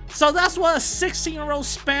 So that's what a 16-year-old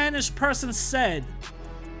Spanish person said.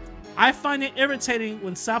 I find it irritating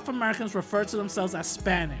when South Americans refer to themselves as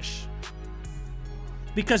Spanish.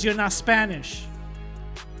 Because you're not Spanish.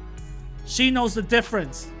 She knows the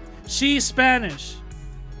difference. She's Spanish.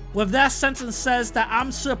 With that sentence says that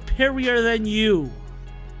I'm superior than you.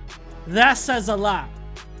 That says a lot.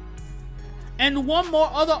 And one more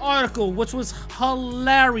other article which was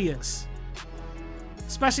hilarious.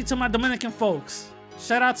 Especially to my Dominican folks.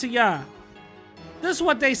 Shout out to y'all. This is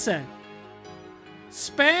what they said.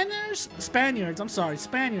 Spaniards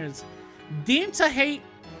deemed to hate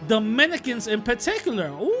Dominicans in particular.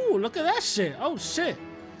 Ooh, look at that shit. Oh shit.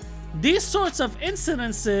 These sorts of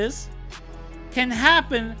incidences can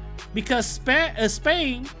happen because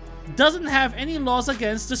Spain doesn't have any laws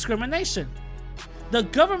against discrimination. The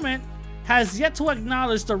government has yet to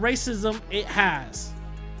acknowledge the racism it has.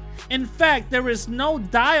 In fact, there is no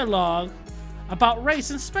dialogue about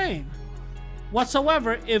race in Spain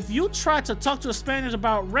whatsoever. If you try to talk to a Spaniard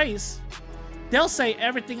about race, they'll say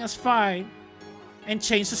everything is fine and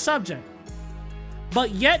change the subject.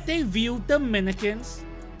 But yet they view Dominicans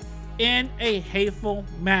in a hateful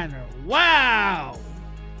manner. Wow!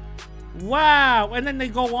 Wow! And then they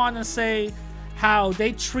go on and say how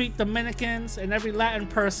they treat Dominicans and every Latin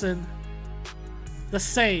person the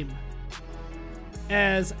same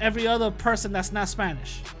as every other person that's not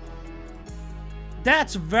Spanish.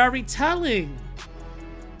 That's very telling.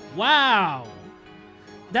 Wow.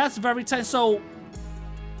 That's very telling. So,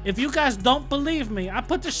 if you guys don't believe me, I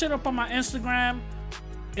put this shit up on my Instagram.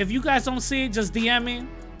 If you guys don't see it, just DM me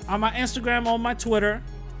on my Instagram or my Twitter.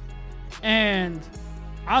 And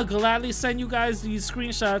I'll gladly send you guys these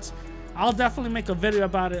screenshots. I'll definitely make a video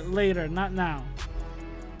about it later, not now.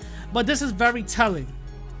 But this is very telling.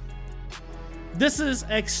 This is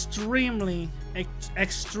extremely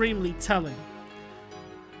telling.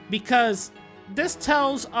 Because this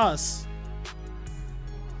tells us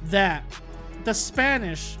that the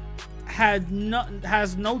Spanish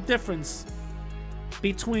has no difference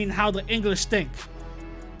between how the English think.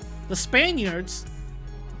 The Spaniards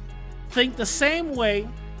think the same way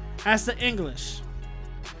as the English.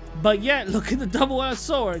 But yet, look at the double-edged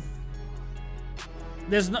sword.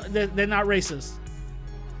 They're not racist.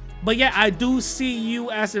 But yet, I do see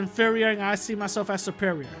you as inferior and I see myself as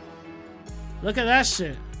superior. Look at that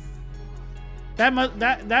shit.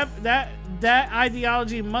 That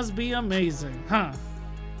ideology must be amazing, huh?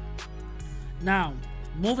 Now,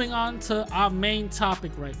 moving on to our main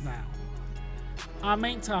topic right now. Our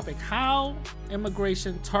main topic, how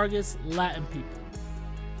immigration targets Latin people.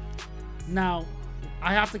 Now,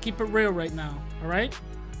 I have to keep it real right now, all right?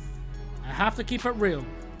 I have to keep it real.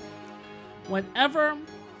 Whenever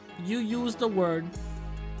you use the word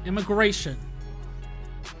immigration,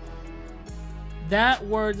 that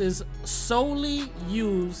word is solely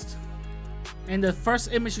used, and the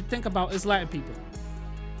first image you think about is Latin people.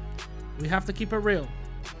 We have to keep it real.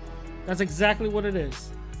 That's exactly what it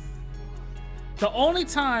is. The only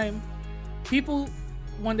time people,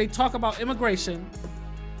 when they talk about immigration,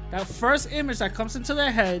 that first image that comes into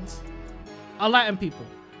their heads are Latin people.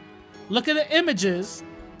 Look at the images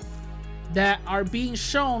that are being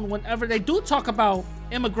shown whenever they do talk about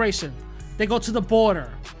immigration. They go to the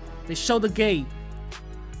border, they show the gate,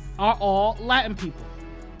 are all Latin people.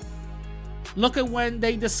 Look at when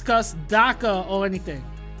they discuss DACA or anything.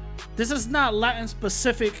 This is not Latin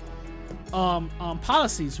specific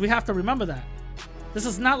policies. We have to remember that. This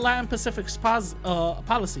is not Latin Pacific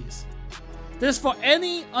policies. This is for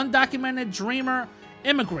any undocumented dreamer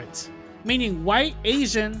immigrant, meaning white,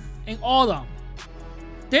 Asian, and all of them.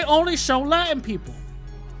 They only show Latin people.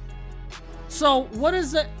 So what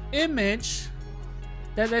is the image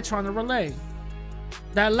that they're trying to relay?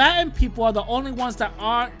 That Latin people are the only ones that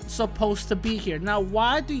aren't supposed to be here. Now,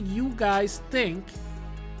 why do you guys think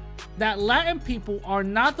that Latin people are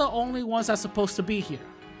not the only ones that's supposed to be here?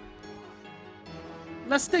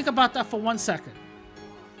 Let's think about that for 1 second.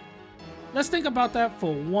 Let's think about that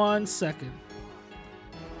for 1 second.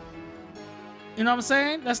 You know what I'm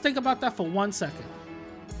saying? Let's think about that for 1 second.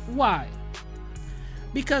 Why?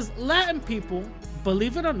 Because Latin people,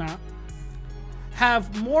 believe it or not,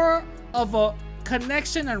 have more of a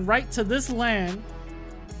connection and right to this land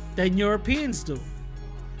than Europeans do.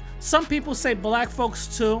 Some people say black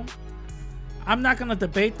folks too. I'm not gonna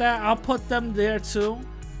debate that. I'll put them there too,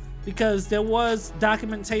 because there was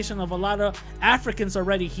documentation of a lot of Africans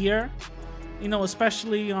already here, you know,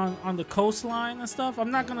 especially on the coastline and stuff.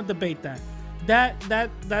 I'm not gonna debate that.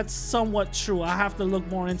 That's somewhat true. I have to look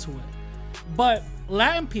more into it. But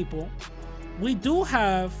Latin people, we do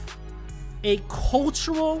have a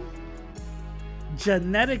cultural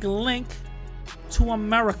genetic link to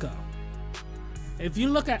America. If you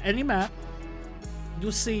look at any map,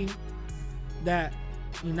 you'll see that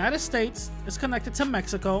United States is connected to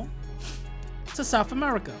Mexico, to South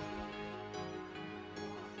America.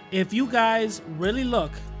 If you guys really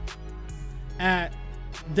look at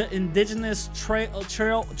the indigenous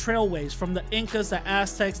trailways from the Incas, the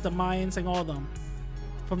Aztecs, the Mayans, and all of them,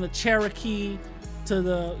 from the Cherokee to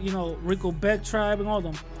the, you know, Rico-Beg tribe and all of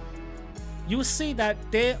them, you will see that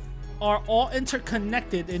they are all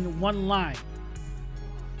interconnected in one line.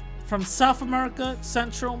 From South America,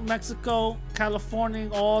 Central, Mexico, California,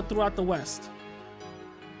 all throughout the West.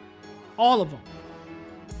 All of them.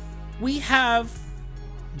 We have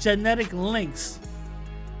genetic links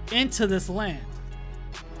into this land.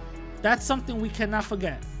 That's something we cannot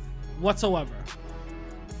forget whatsoever.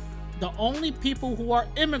 The only people who are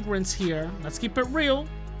immigrants here, let's keep it real,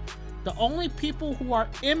 the only people who are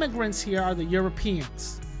immigrants here are the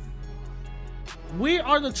Europeans. We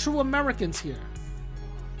are the true Americans here.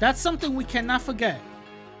 That's something we cannot forget.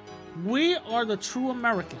 We are the true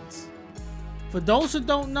Americans. For those who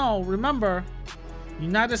don't know, remember,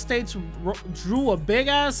 United States drew a big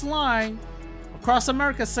ass line across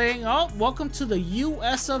America saying, oh, welcome to the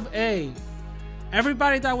US of A.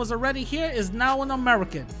 Everybody that was already here is now an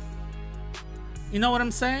American. You know what I'm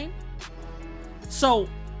saying? So,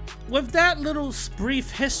 with that little brief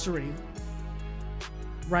history,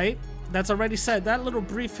 right, that's already said, that little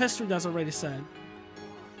brief history that's already said,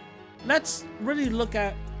 let's really look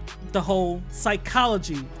at the whole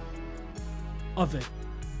psychology of it.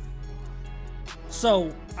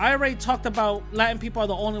 So, I already talked about Latin people are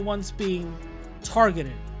the only ones being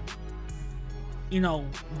targeted, you know,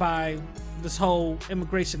 by this whole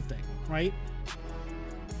immigration thing, right?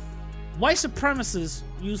 White supremacists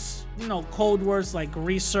use, you know, code words like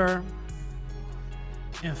greaser,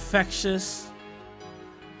 infectious,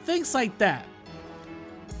 things like that.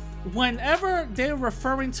 Whenever they're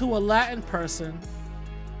referring to a Latin person,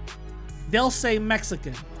 they'll say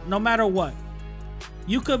Mexican, no matter what.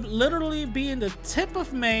 You could literally be in the tip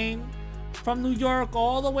of Maine, from New York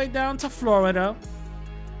all the way down to Florida,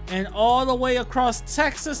 and all the way across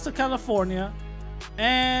Texas to California,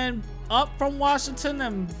 and up from Washington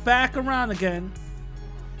and back around again.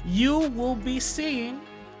 You will be seen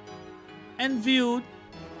and viewed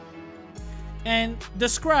and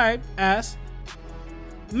described as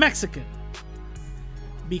Mexican,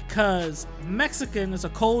 because Mexican is a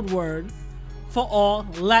code word for all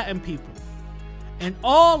Latin people, and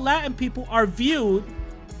all Latin people are viewed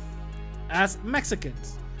as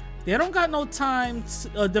Mexicans. They don't got no time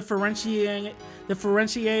differentiating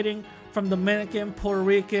from Dominican, Puerto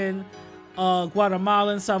Rican,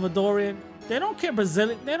 Guatemalan, Salvadorian. They don't care.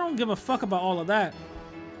 Brazilian. They don't give a fuck about all of that.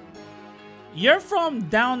 You're from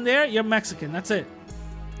down there, you're Mexican. That's it.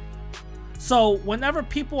 So whenever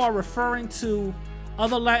people are referring to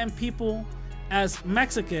other Latin people as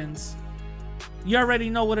Mexicans, you already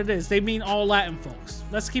know what it is. They mean all Latin folks.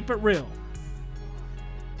 Let's keep it real.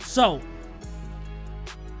 So,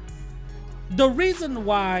 the reason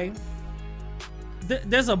why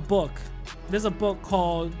there's a book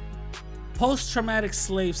called Post-Traumatic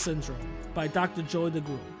Slave Syndrome by Dr. Joy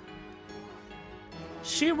DeGruy.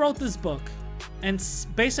 She wrote this book and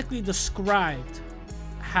basically described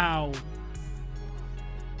how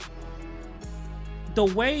the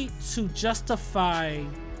way to justify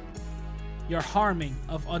your harming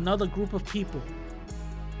of another group of people,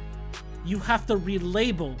 you have to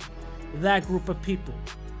relabel that group of people.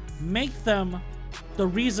 Make them the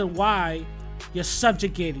reason why you're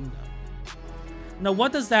subjugating them. Now,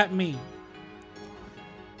 what does that mean?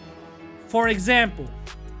 For example,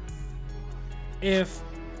 if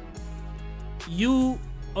you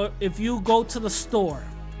go to the store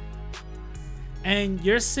and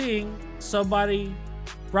you're seeing somebody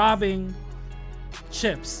robbing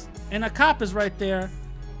chips and a cop is right there,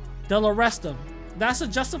 they'll arrest them. That's a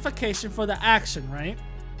justification for the action, right?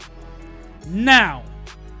 Now,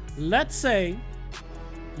 let's say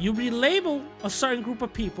you relabel a certain group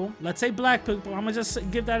of people, let's say black people. I'm gonna just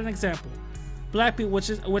give that an example. Black people,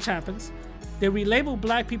 which happens, they relabel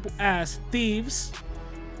black people as thieves,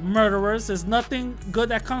 murderers. There's nothing good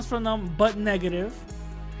that comes from them but negative.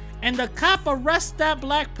 And the cop arrests that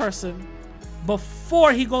black person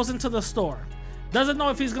before he goes into the store. Doesn't know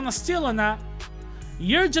if he's gonna steal or not.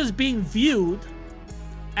 You're just being viewed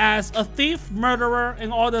as a thief, murderer,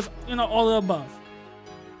 and all this, all the above.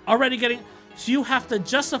 So you have to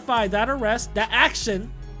justify that arrest, that action,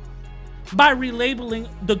 by relabeling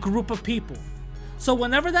the group of people. So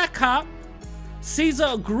whenever that cop sees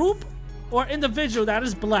a group or individual that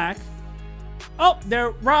is black, oh,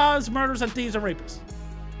 they're robbers, murderers, and thieves and rapists.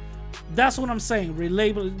 That's what I'm saying.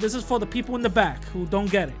 Relabel. This is for the people in the back who don't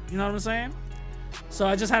get it. You know what I'm saying? So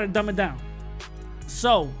I just had to dumb it down.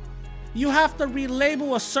 So you have to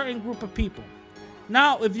relabel a certain group of people.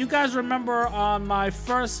 Now, if you guys remember on my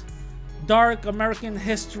first Dark American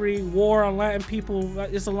History War on Latin People,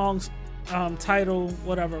 it's a long title,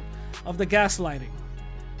 whatever, of the gaslighting.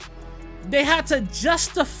 They had to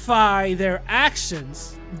justify their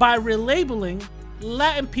actions by relabeling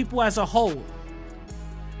Latin people as a whole.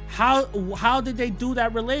 How did they do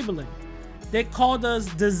that relabeling? They called us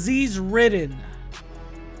disease-ridden.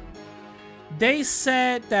 They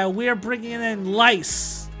said that we're bringing in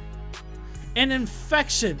lice and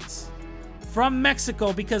infections from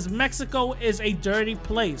Mexico because Mexico is a dirty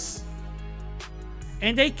place.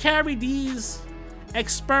 And they carry these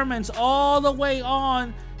experiments all the way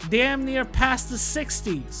on damn near past the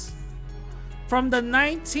 60s. From the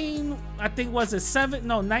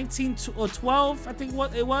 1912, I think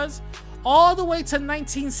what it was, all the way to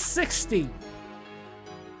 1960.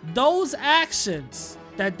 Those actions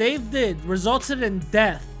that they did resulted in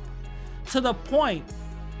death to the point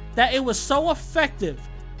that it was so effective.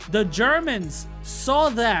 The Germans saw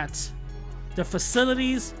that the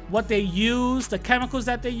facilities, what they used, the chemicals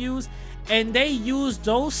that they used, and they used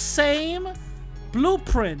those same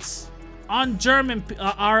blueprints on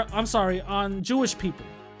on Jewish people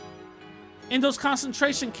in those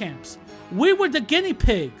concentration camps. We were the guinea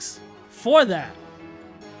pigs for that.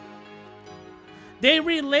 They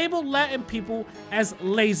relabeled Latin people as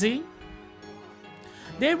lazy.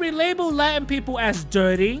 They relabeled Latin people as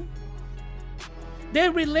dirty. They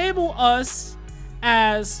relabel us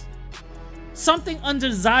as something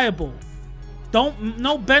undesirable.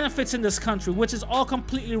 No benefits in this country, which is all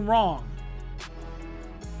completely wrong.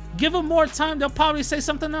 Give them more time, they'll probably say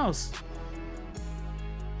something else.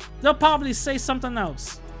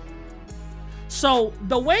 So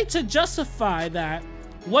the way to justify that,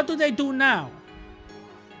 what do they do now?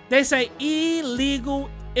 They say illegal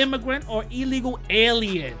immigrant or illegal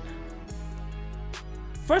alien.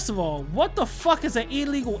 First of all, what the fuck is an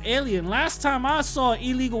illegal alien? Last time I saw an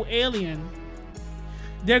illegal alien,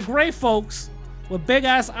 they're gray folks with big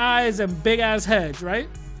ass eyes and big ass heads, right?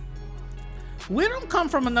 We don't come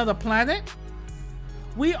from another planet.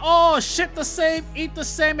 We all shit the same, eat the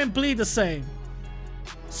same, and bleed the same.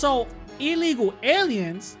 So illegal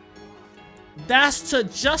aliens, that's to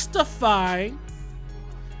justify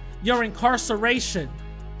your incarceration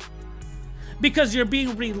because you're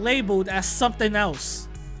being relabeled as something else.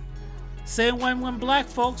 Same when black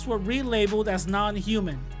folks were relabeled as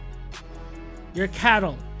non-human. You're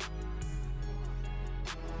cattle.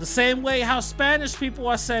 The same way how Spanish people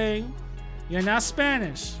are saying, you're not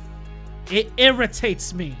Spanish. It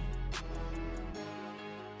irritates me.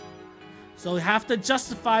 So you have to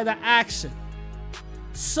justify the action.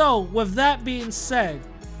 So with that being said,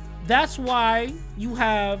 that's why you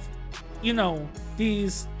have,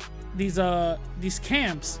 these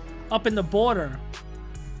camps up in the border,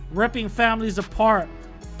 ripping families apart,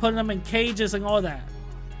 putting them in cages and all that.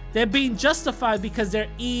 They're being justified because they're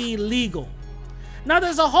illegal. Now,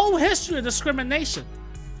 there's a whole history of discrimination.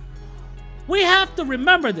 We have to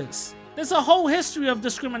remember this. There's a whole history of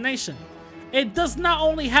discrimination. It does not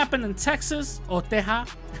only happen in Texas or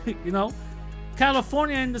Texas, you know,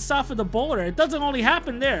 California and the south of the border. It doesn't only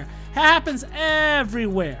happen there. It happens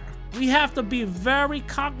everywhere. We have to be very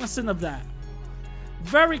cognizant of that.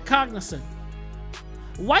 Very cognizant.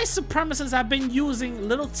 White supremacists have been using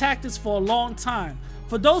little tactics for a long time.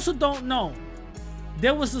 For those who don't know,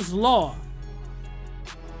 there was this law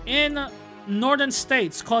in northern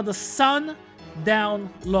states called the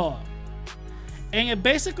Sundown Law. And it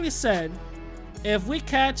basically said, if we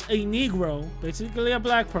catch a Negro, basically a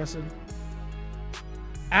black person,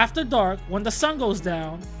 after dark, when the sun goes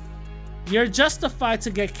down, you're justified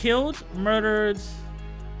to get killed, murdered,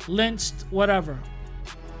 lynched, whatever.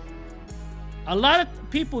 A lot of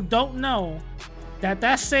people don't know that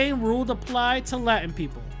that same rule applied to Latin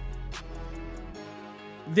people.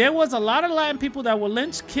 There was a lot of Latin people that were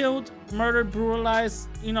lynched, killed, murdered, brutalized,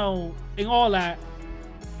 you know, and all that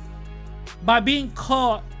by being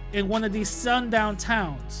caught in one of these sundown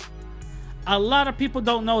towns. A lot of people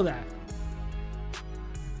don't know that.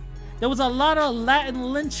 There was a lot of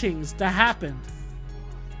Latin lynchings that happened.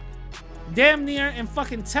 Damn near in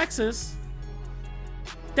fucking Texas,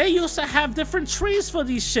 they used to have different trees for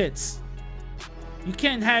these shits. You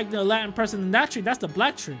can't hang the Latin person in that tree. That's the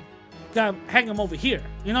black tree. You gotta hang them over here.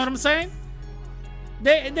 You know what I'm saying?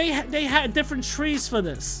 They had different trees for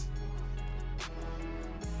this.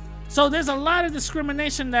 So there's a lot of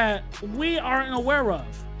discrimination that we aren't aware of.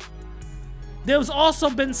 There's also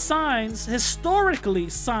been signs, historically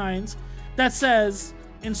signs, that says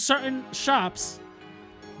in certain shops,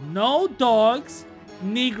 no dogs,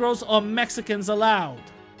 Negroes, or Mexicans allowed.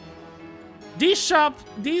 These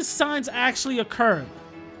signs actually occurred.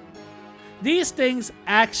 These things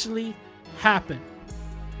actually happened.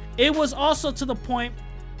 It was also to the point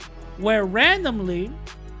where randomly,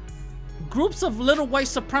 groups of little white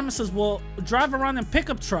supremacists will drive around in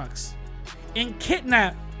pickup trucks and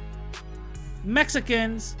kidnap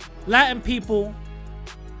Mexicans, Latin people,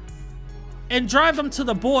 and drive them to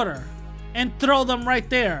the border and throw them right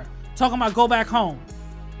there, talking about go back home.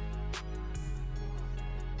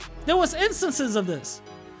 There was instances of this.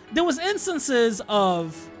 There was instances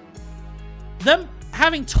of them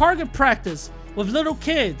having target practice with little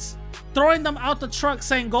kids, throwing them out the truck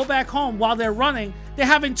saying go back home while they're running. They're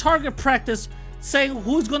having target practice saying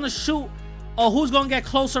who's gonna shoot or who's gonna get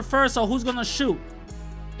closer first or who's gonna shoot.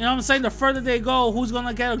 You know what I'm saying? The further they go, who's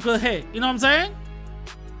gonna get a good hit. You know what I'm saying?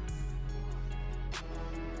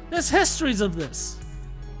 There's histories of this.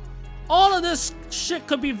 All of this shit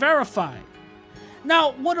could be verified.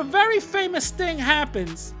 Now, what a very famous thing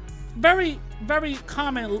happens, very, very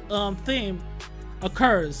common theme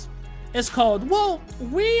occurs. It's called, well,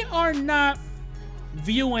 we are not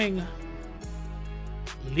viewing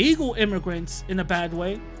legal immigrants in a bad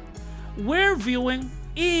way. We're viewing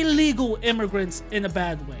illegal immigrants in a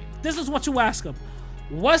bad way. This is what you ask them.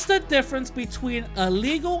 What's the difference between a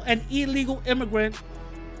legal and illegal immigrant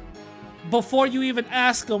before you even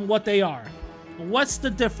ask them what they are? What's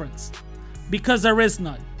the difference? Because there is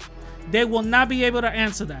none. They will not be able to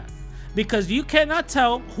answer that. Because you cannot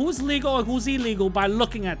tell who's legal or who's illegal by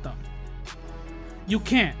looking at them. You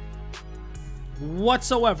can't.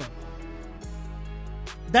 Whatsoever.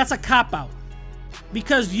 That's a cop-out.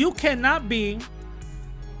 Because you cannot be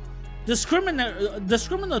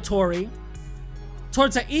discriminatory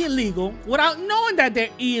towards an illegal without knowing that they're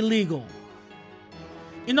illegal.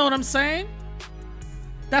 You know what I'm saying?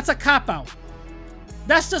 That's a cop-out.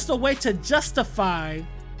 That's just a way to justify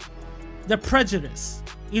the prejudice.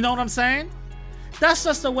 You know what I'm saying? That's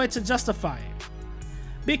just a way to justify it.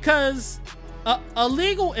 Because a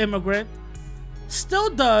legal immigrant still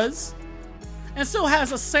does and still has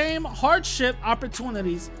the same hardship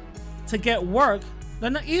opportunities to get work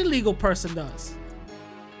than the illegal person does.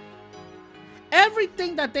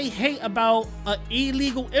 Everything that they hate about an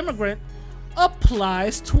illegal immigrant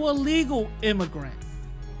applies to a legal immigrant.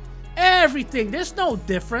 Everything. There's no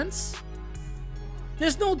difference.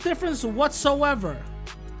 There's no difference whatsoever.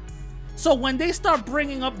 So when they start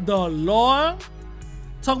bringing up the law,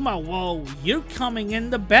 talking about, whoa, you're coming in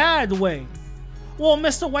the bad way. Well,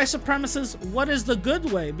 Mr. White Supremacist, what is the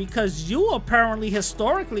good way? Because you apparently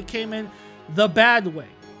historically came in the bad way.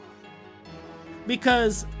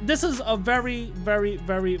 Because this is a very, very,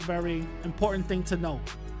 very, very important thing to know.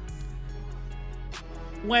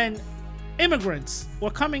 When immigrants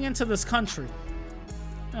were coming into this country,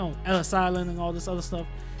 you know, Ellis Island and all this other stuff,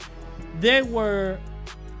 they were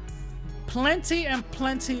plenty and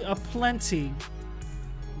plenty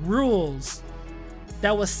rules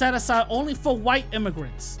that was set aside only for white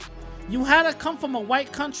immigrants. You had to come from a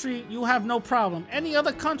white country, you have no problem. Any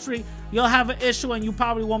other country, you'll have an issue and you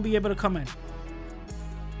probably won't be able to come in.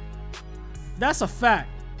 That's a fact.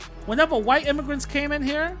 Whenever white immigrants came in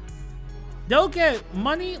here, they'll get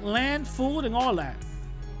money, land, food, and all that.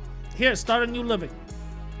 Here, start a new living.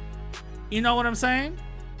 You know what I'm saying?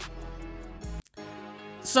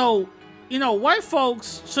 So, you know, white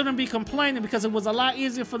folks shouldn't be complaining because it was a lot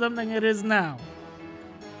easier for them than it is now.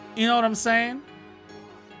 You know what I'm saying?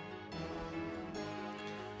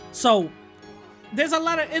 So, there's a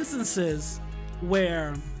lot of instances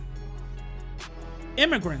where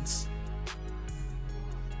immigrants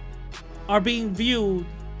are being viewed,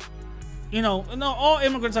 you know, no, all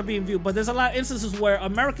immigrants are being viewed, but there's a lot of instances where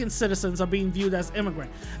American citizens are being viewed as immigrant.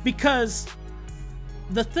 Because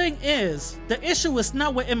the thing is, the issue is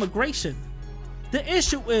not with immigration. The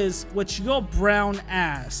issue is with your brown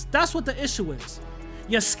ass. That's what the issue is.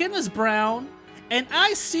 Your skin is brown, and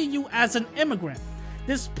I see you as an immigrant.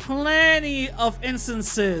 There's plenty of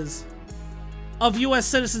instances of US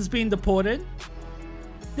citizens being deported.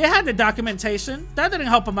 They had the documentation. That didn't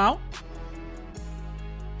help them out.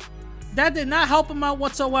 That did not help them out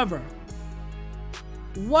whatsoever.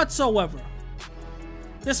 Whatsoever.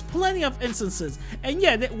 There's plenty of instances. And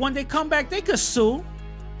yeah, when they come back, they could sue.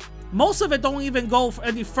 Most of it don't even go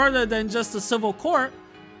any further than just the civil court.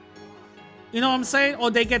 You know what I'm saying?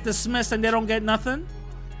 Or they get dismissed and they don't get nothing.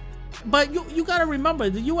 But you gotta remember,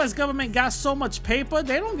 the US government got so much paper,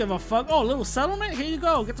 they don't give a fuck. Oh, a little settlement? Here you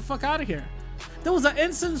go. Get the fuck out of here. There was an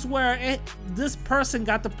instance where this person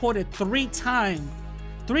got deported 3 times.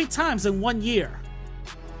 3 times in 1 year.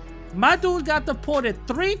 My dude got deported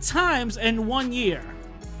 3 times in 1 year.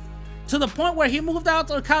 To the point where he moved out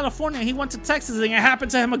to California and he went to Texas and it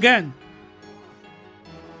happened to him again.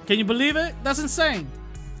 Can you believe it? That's insane.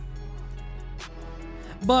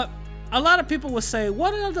 But a lot of people would say,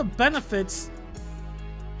 what are the benefits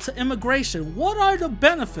to immigration? What are the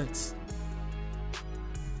benefits?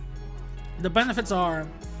 The benefits are,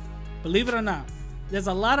 believe it or not, there's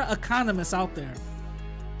a lot of economists out there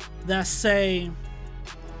that say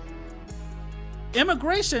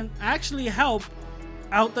immigration actually help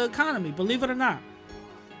out the economy. Believe it or not,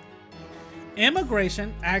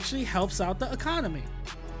 immigration actually helps out the economy.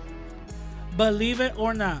 Believe it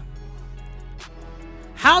or not.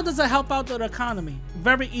 How does it help out the economy?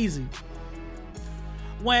 Very easy.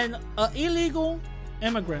 When an illegal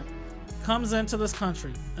immigrant comes into this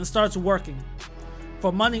country and starts working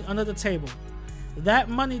for money under the table, that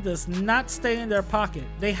money does not stay in their pocket.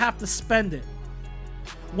 They have to spend it.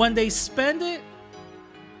 When they spend it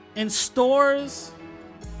in stores,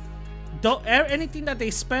 anything that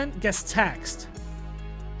they spend gets taxed.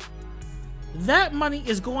 That money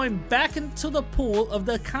is going back into the pool of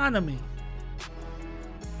the economy.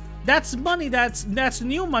 That's money that's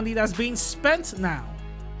new money that's being spent now.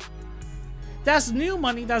 That's new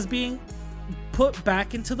money that's being put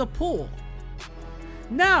back into the pool.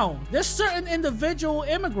 Now, there's certain individual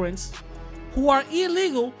immigrants who are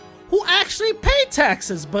illegal who actually pay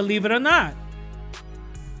taxes, believe it or not.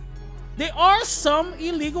 There are some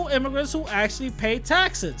illegal immigrants who actually pay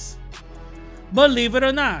taxes. Believe it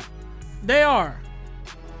or not. They are.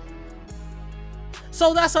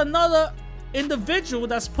 So that's another individual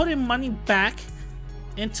that's putting money back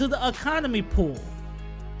into the economy pool.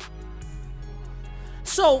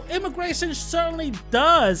 So immigration certainly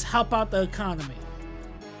does help out the economy.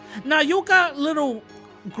 Now you got little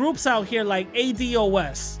groups out here like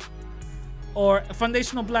ADOS or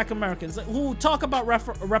Foundational Black Americans who talk about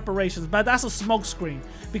reparations, but that's a smokescreen.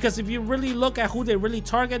 Because if you really look at who they really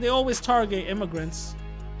target, they always target immigrants.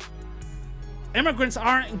 Immigrants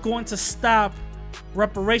aren't going to stop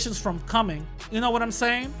reparations from coming. You know what I'm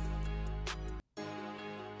saying?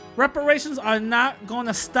 Reparations are not going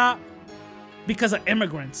to stop because of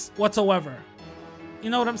immigrants whatsoever. You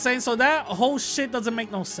know what I'm saying? So that whole shit doesn't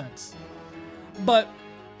make no sense. But,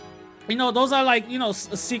 you know, those are like, you know,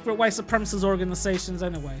 secret white supremacist organizations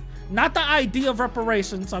anyway. Not the idea of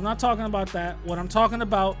reparations. I'm not talking about that. What I'm talking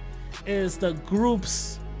about is the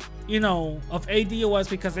groups, you know, of ADOS,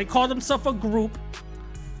 because they call themselves a group.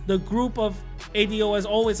 The group of ADOS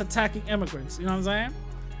always attacking immigrants. You know what I'm saying?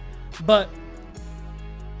 But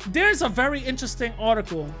there's a very interesting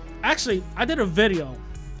article. Actually, I did a video.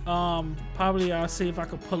 Probably I'll see if I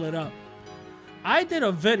could pull it up. I did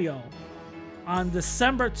a video on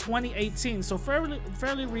December 2018, so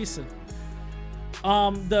fairly recent.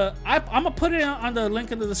 I'm gonna put it on the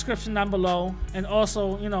link in the description down below, and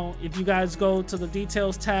also, you know, if you guys go to the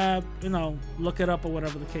details tab, you know, look it up or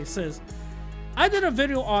whatever the case is. I did a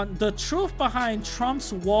video on the truth behind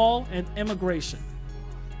Trump's wall and immigration.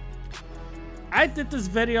 I did this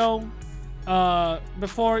video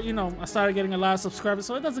before, you know, I started getting a lot of subscribers,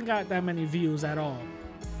 so it doesn't got that many views at all.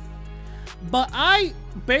 But I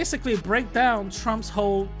basically break down Trump's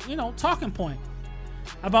whole, you know, talking point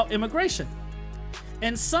about immigration.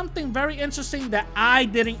 And something very interesting that I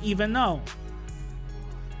didn't even know.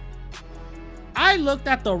 I looked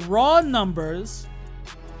at the raw numbers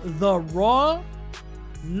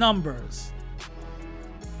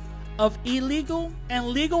of illegal and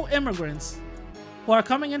legal immigrants who are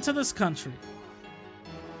coming into this country.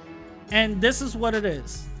 And this is what it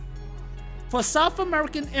is. For South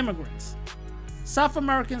American immigrants, South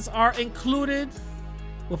Americans are included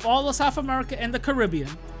with all of South America and the Caribbean.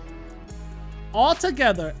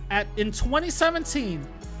 Altogether, in 2017,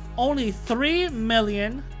 only 3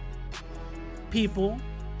 million people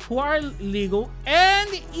who are legal and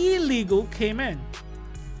illegal came in.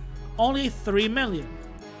 Only 3 million.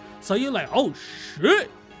 So you're like, oh shit,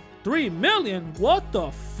 3 million? What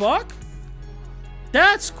the fuck?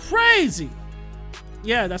 That's crazy.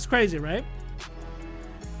 Yeah, that's crazy, right?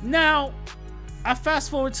 Now, I fast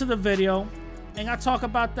forward to the video and I talk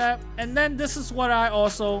about that, and then this is what I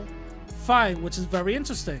also find, which is very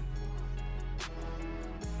interesting.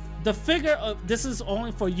 The figure of this is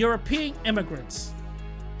only for European immigrants,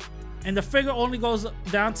 and the figure only goes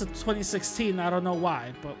down to 2016. I don't know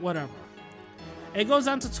why, but whatever. It goes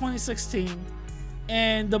down to 2016,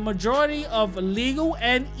 and the majority of legal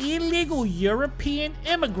and illegal European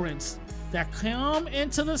immigrants that come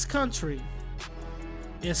into this country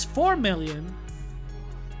is 4 million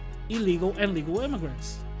illegal and legal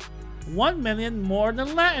immigrants. 1 million more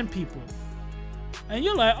than Latin people. And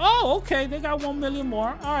you're like, oh, okay, they got 1 million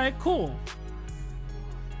more. All right, cool.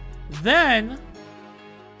 Then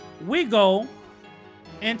we go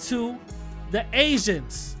into the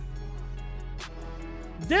Asians.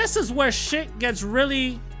 This is where shit gets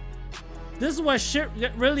really,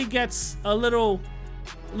 gets a little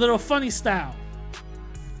funny style.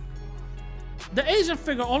 The Asian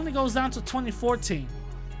figure only goes down to 2014.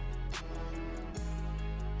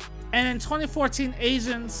 And in 2014,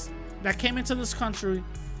 Asians that came into this country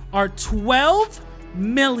are 12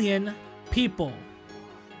 million people.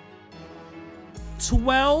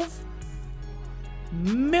 12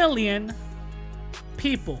 million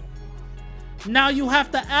people. Now you have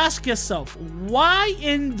to ask yourself, why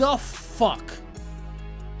in the fuck?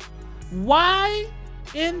 Why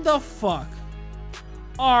in the fuck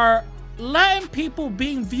are Latin people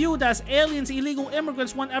being viewed as aliens, illegal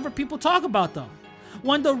immigrants whenever people talk about them,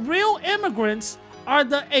 when the real immigrants are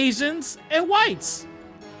the Asians and whites?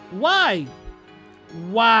 Why?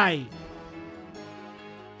 Why?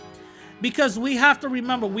 Because we have to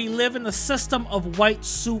remember, we live in a system of white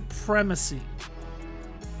supremacy.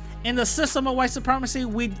 In the system of white supremacy,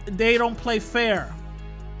 they don't play fair.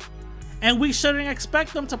 And we shouldn't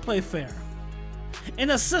expect them to play fair.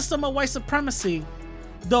 In a system of white supremacy,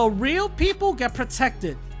 the real people get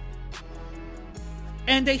protected.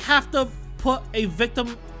 And they have to put a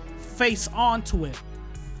victim face onto it.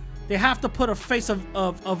 They have to put a face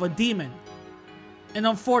of a demon. And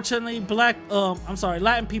unfortunately,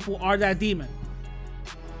 Latin people are that demon.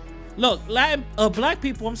 Look, black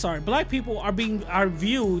people are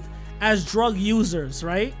viewed as drug users,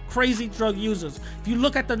 right? Crazy drug users. If you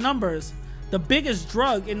look at the numbers, the biggest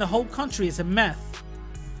drug in the whole country is meth.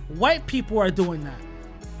 White people are doing that.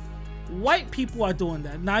 White people are doing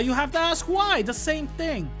that. Now you have to ask why. The same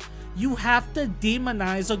thing. You have to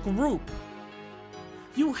demonize a group.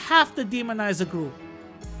 You have to demonize a group.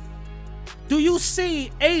 Do you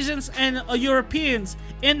see Asians and Europeans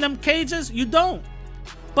in them cages? You don't.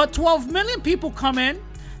 But 12 million people come in.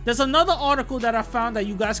 There's another article that I found that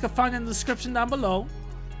you guys can find in the description down below.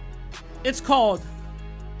 It's called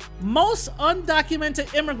 "Most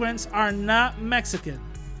Undocumented Immigrants Are Not Mexican."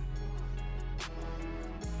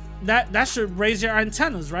 That should raise your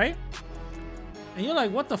antennas, right? And you're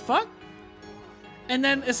like, what the fuck? And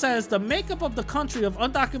then it says the makeup of the country of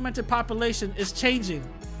undocumented population is changing.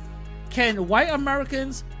 Can white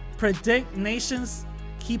Americans predict nations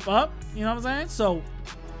keep up? You know what I'm saying? So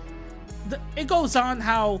it goes on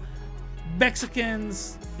how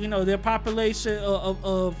Mexicans, you know, their population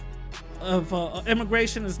of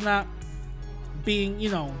immigration is not being,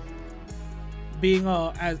 you know, being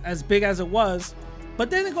as big as it was. But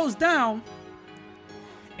then it goes down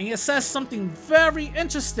and it says something very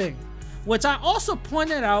interesting, which I also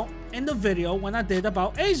pointed out in the video when I did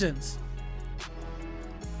about Asians.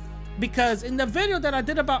 Because in the video that I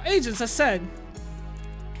did about Asians, I said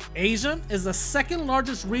Asia is the second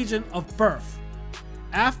largest region of birth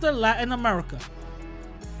after Latin America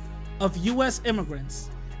of US immigrants,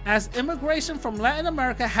 as immigration from Latin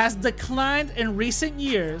America has declined in recent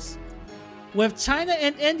years, with China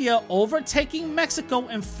and India overtaking Mexico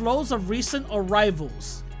in flows of recent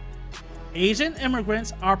arrivals. Asian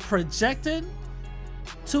immigrants are projected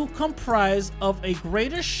to comprise of a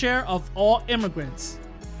greater share of all immigrants,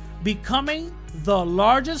 becoming the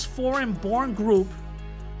largest foreign-born group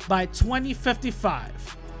by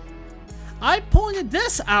 2055. I pointed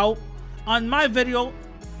this out on my video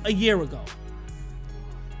a year ago.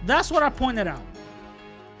 That's what I pointed out.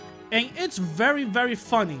 And it's very, very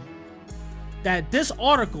funny that this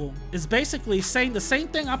article is basically saying the same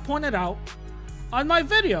thing I pointed out on my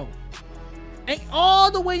video. And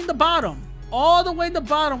all the way in the bottom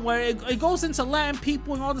where it goes into Latin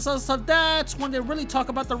people and all this other stuff, that's when they really talk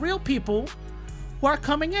about the real people who are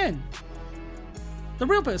coming in. The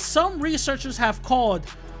real people. Some researchers have called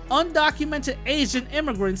undocumented Asian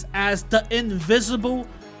immigrants as the invisible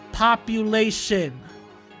population.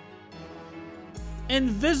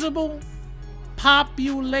 Invisible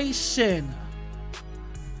population.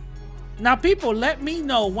 Now, people, let me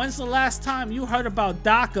know when's the last time you heard about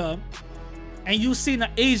DACA and you seen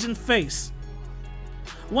an Asian face.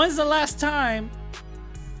 When's the last time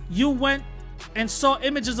you went and saw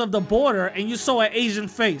images of the border and you saw an Asian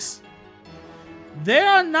face? They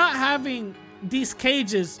are not having these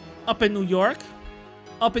cages up in New York,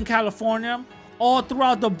 up in California, all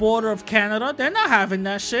throughout the border of Canada. They're not having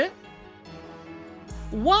that shit.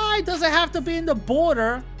 Why does it have to be in the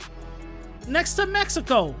border next to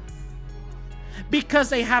Mexico? Because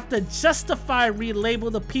they have to justify,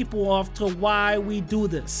 relabel the people off to why we do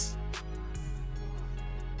this.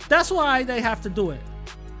 That's why they have to do it.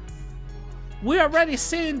 We're already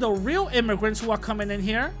seeing the real immigrants who are coming in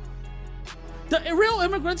here. The real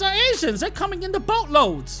immigrants are Asians. They're coming in the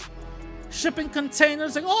boatloads, shipping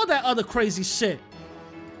containers and all that other crazy shit.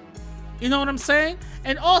 You know what I'm saying?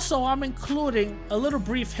 And also, I'm including a little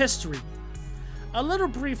brief history. A little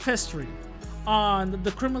brief history on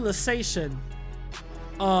the criminalization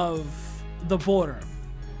of the border.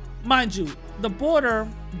 Mind you, the border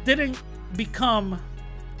didn't become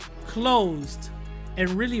closed and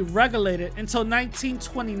really regulated until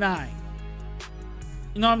 1929.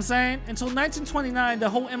 You know what I'm saying? Until 1929, the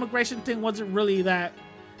whole immigration thing wasn't really that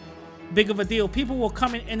big of a deal. People were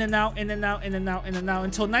coming in and out, in and out, in and out, in and out.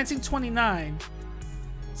 Until 1929,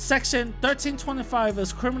 Section 1325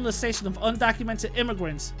 is criminalization of undocumented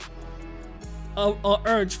immigrants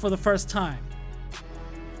urged for the first time.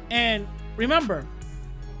 And remember,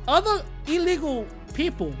 other illegal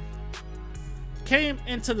people came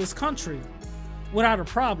into this country without a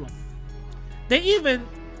problem. They even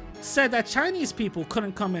said that Chinese people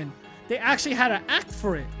couldn't come in. They actually had an act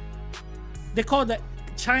for it. They called the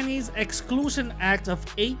Chinese Exclusion Act of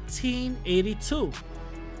 1882.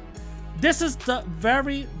 This is the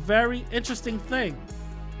very, very interesting thing.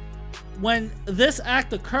 When this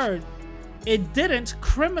act occurred, it didn't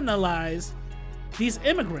criminalize these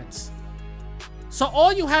immigrants. So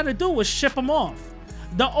all you had to do was ship them off.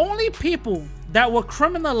 The only people that were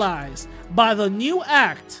criminalized by the new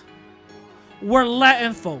act were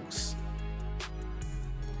Latin folks.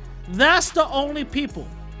 That's the only people.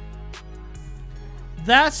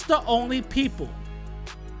 That's the only people.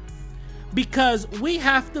 Because we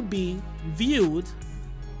have to be viewed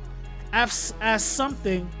as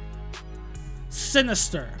something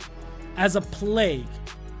sinister, as a plague.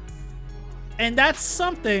 And that's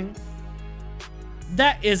something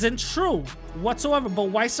that isn't true whatsoever, but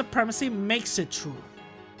white supremacy makes it true.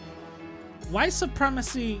 White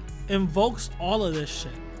supremacy invokes all of this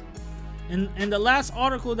shit. In the last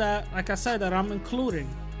article that, like I said, that I'm including,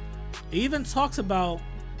 it even talks about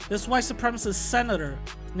this white supremacist senator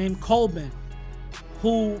named Coleman,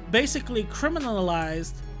 who basically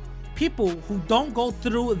criminalized people who don't go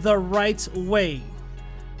through the right way,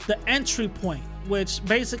 the entry point, which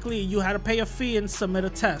basically you had to pay a fee and submit a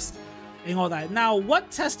test and all that. Now, what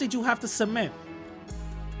test did you have to submit?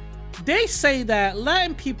 They say that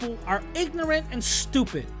Latin people are ignorant and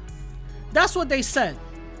stupid. That's what they said.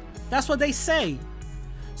 That's what they say.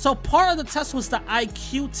 So part of the test was the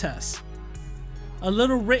IQ test. A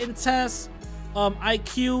little written test,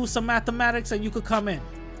 IQ, some mathematics, and you could come in.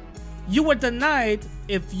 You were denied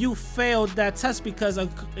if you failed that test because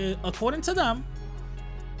according to them,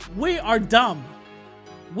 we are dumb.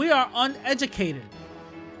 We are uneducated.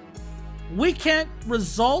 We can't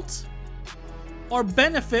result or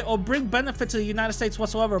benefit or bring benefit to the United States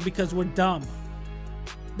whatsoever because we're dumb.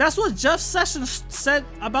 That's what Jeff Sessions said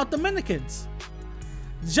about Dominicans.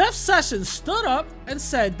 Jeff Sessions stood up and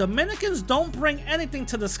said Dominicans don't bring anything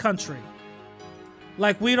to this country.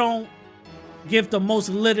 Like we don't give the most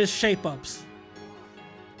littest shape-ups.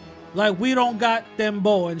 Like we don't got them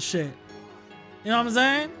bow and shit. You know what I'm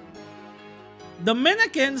saying?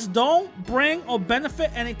 Dominicans don't bring or benefit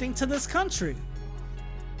anything to this country.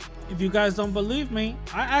 If you guys don't believe me,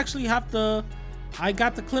 I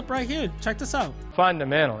got the clip right here. Check this out.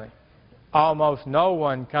 Fundamentally, almost no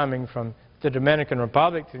one coming from the Dominican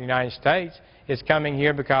Republic to the United States is coming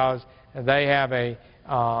here because they have a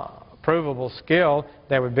provable skill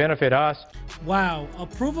that would benefit us. Wow, a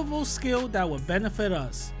provable skill that would benefit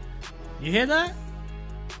us. You hear that?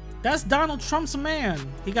 That's Donald Trump's man.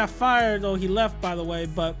 He got fired, or he left, by the way,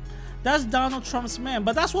 but that's Donald Trump's man.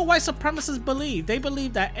 But that's what white supremacists believe. They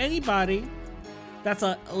believe that anybody that's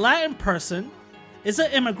a Latin person is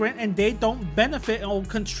an immigrant and they don't benefit or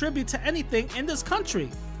contribute to anything in this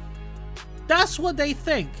country. That's what they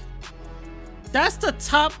think. That's the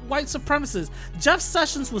top white supremacists. Jeff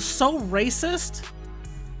Sessions was so racist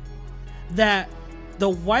that the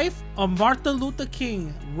wife of Martin Luther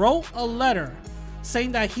King wrote a letter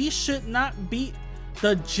saying that he should not be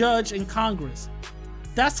the judge in Congress.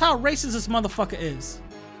 That's how racist this motherfucker is.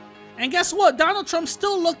 And guess what? Donald Trump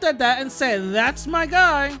still looked at that and said, that's my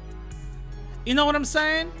guy. You know what I'm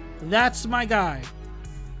saying? That's my guy.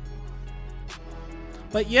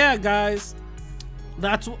 But yeah, guys,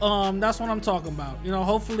 that's what I'm talking about. You know,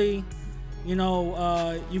 hopefully, you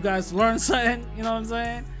know, you guys learned something. You know what I'm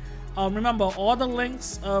saying? Remember, all the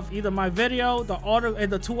links of either my video,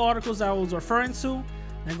 the two articles that I was referring to,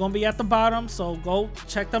 they're gonna be at the bottom. So go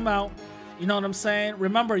check them out. You know what I'm saying?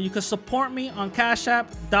 Remember, you can support me on Cash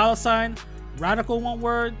App, $ Radical one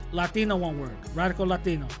word, Latino one word, Radical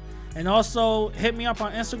Latino. And also hit me up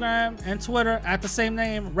on Instagram and Twitter at the same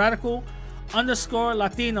name, Radical_Latino_.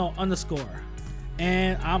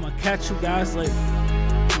 And I'm gonna catch you guys later.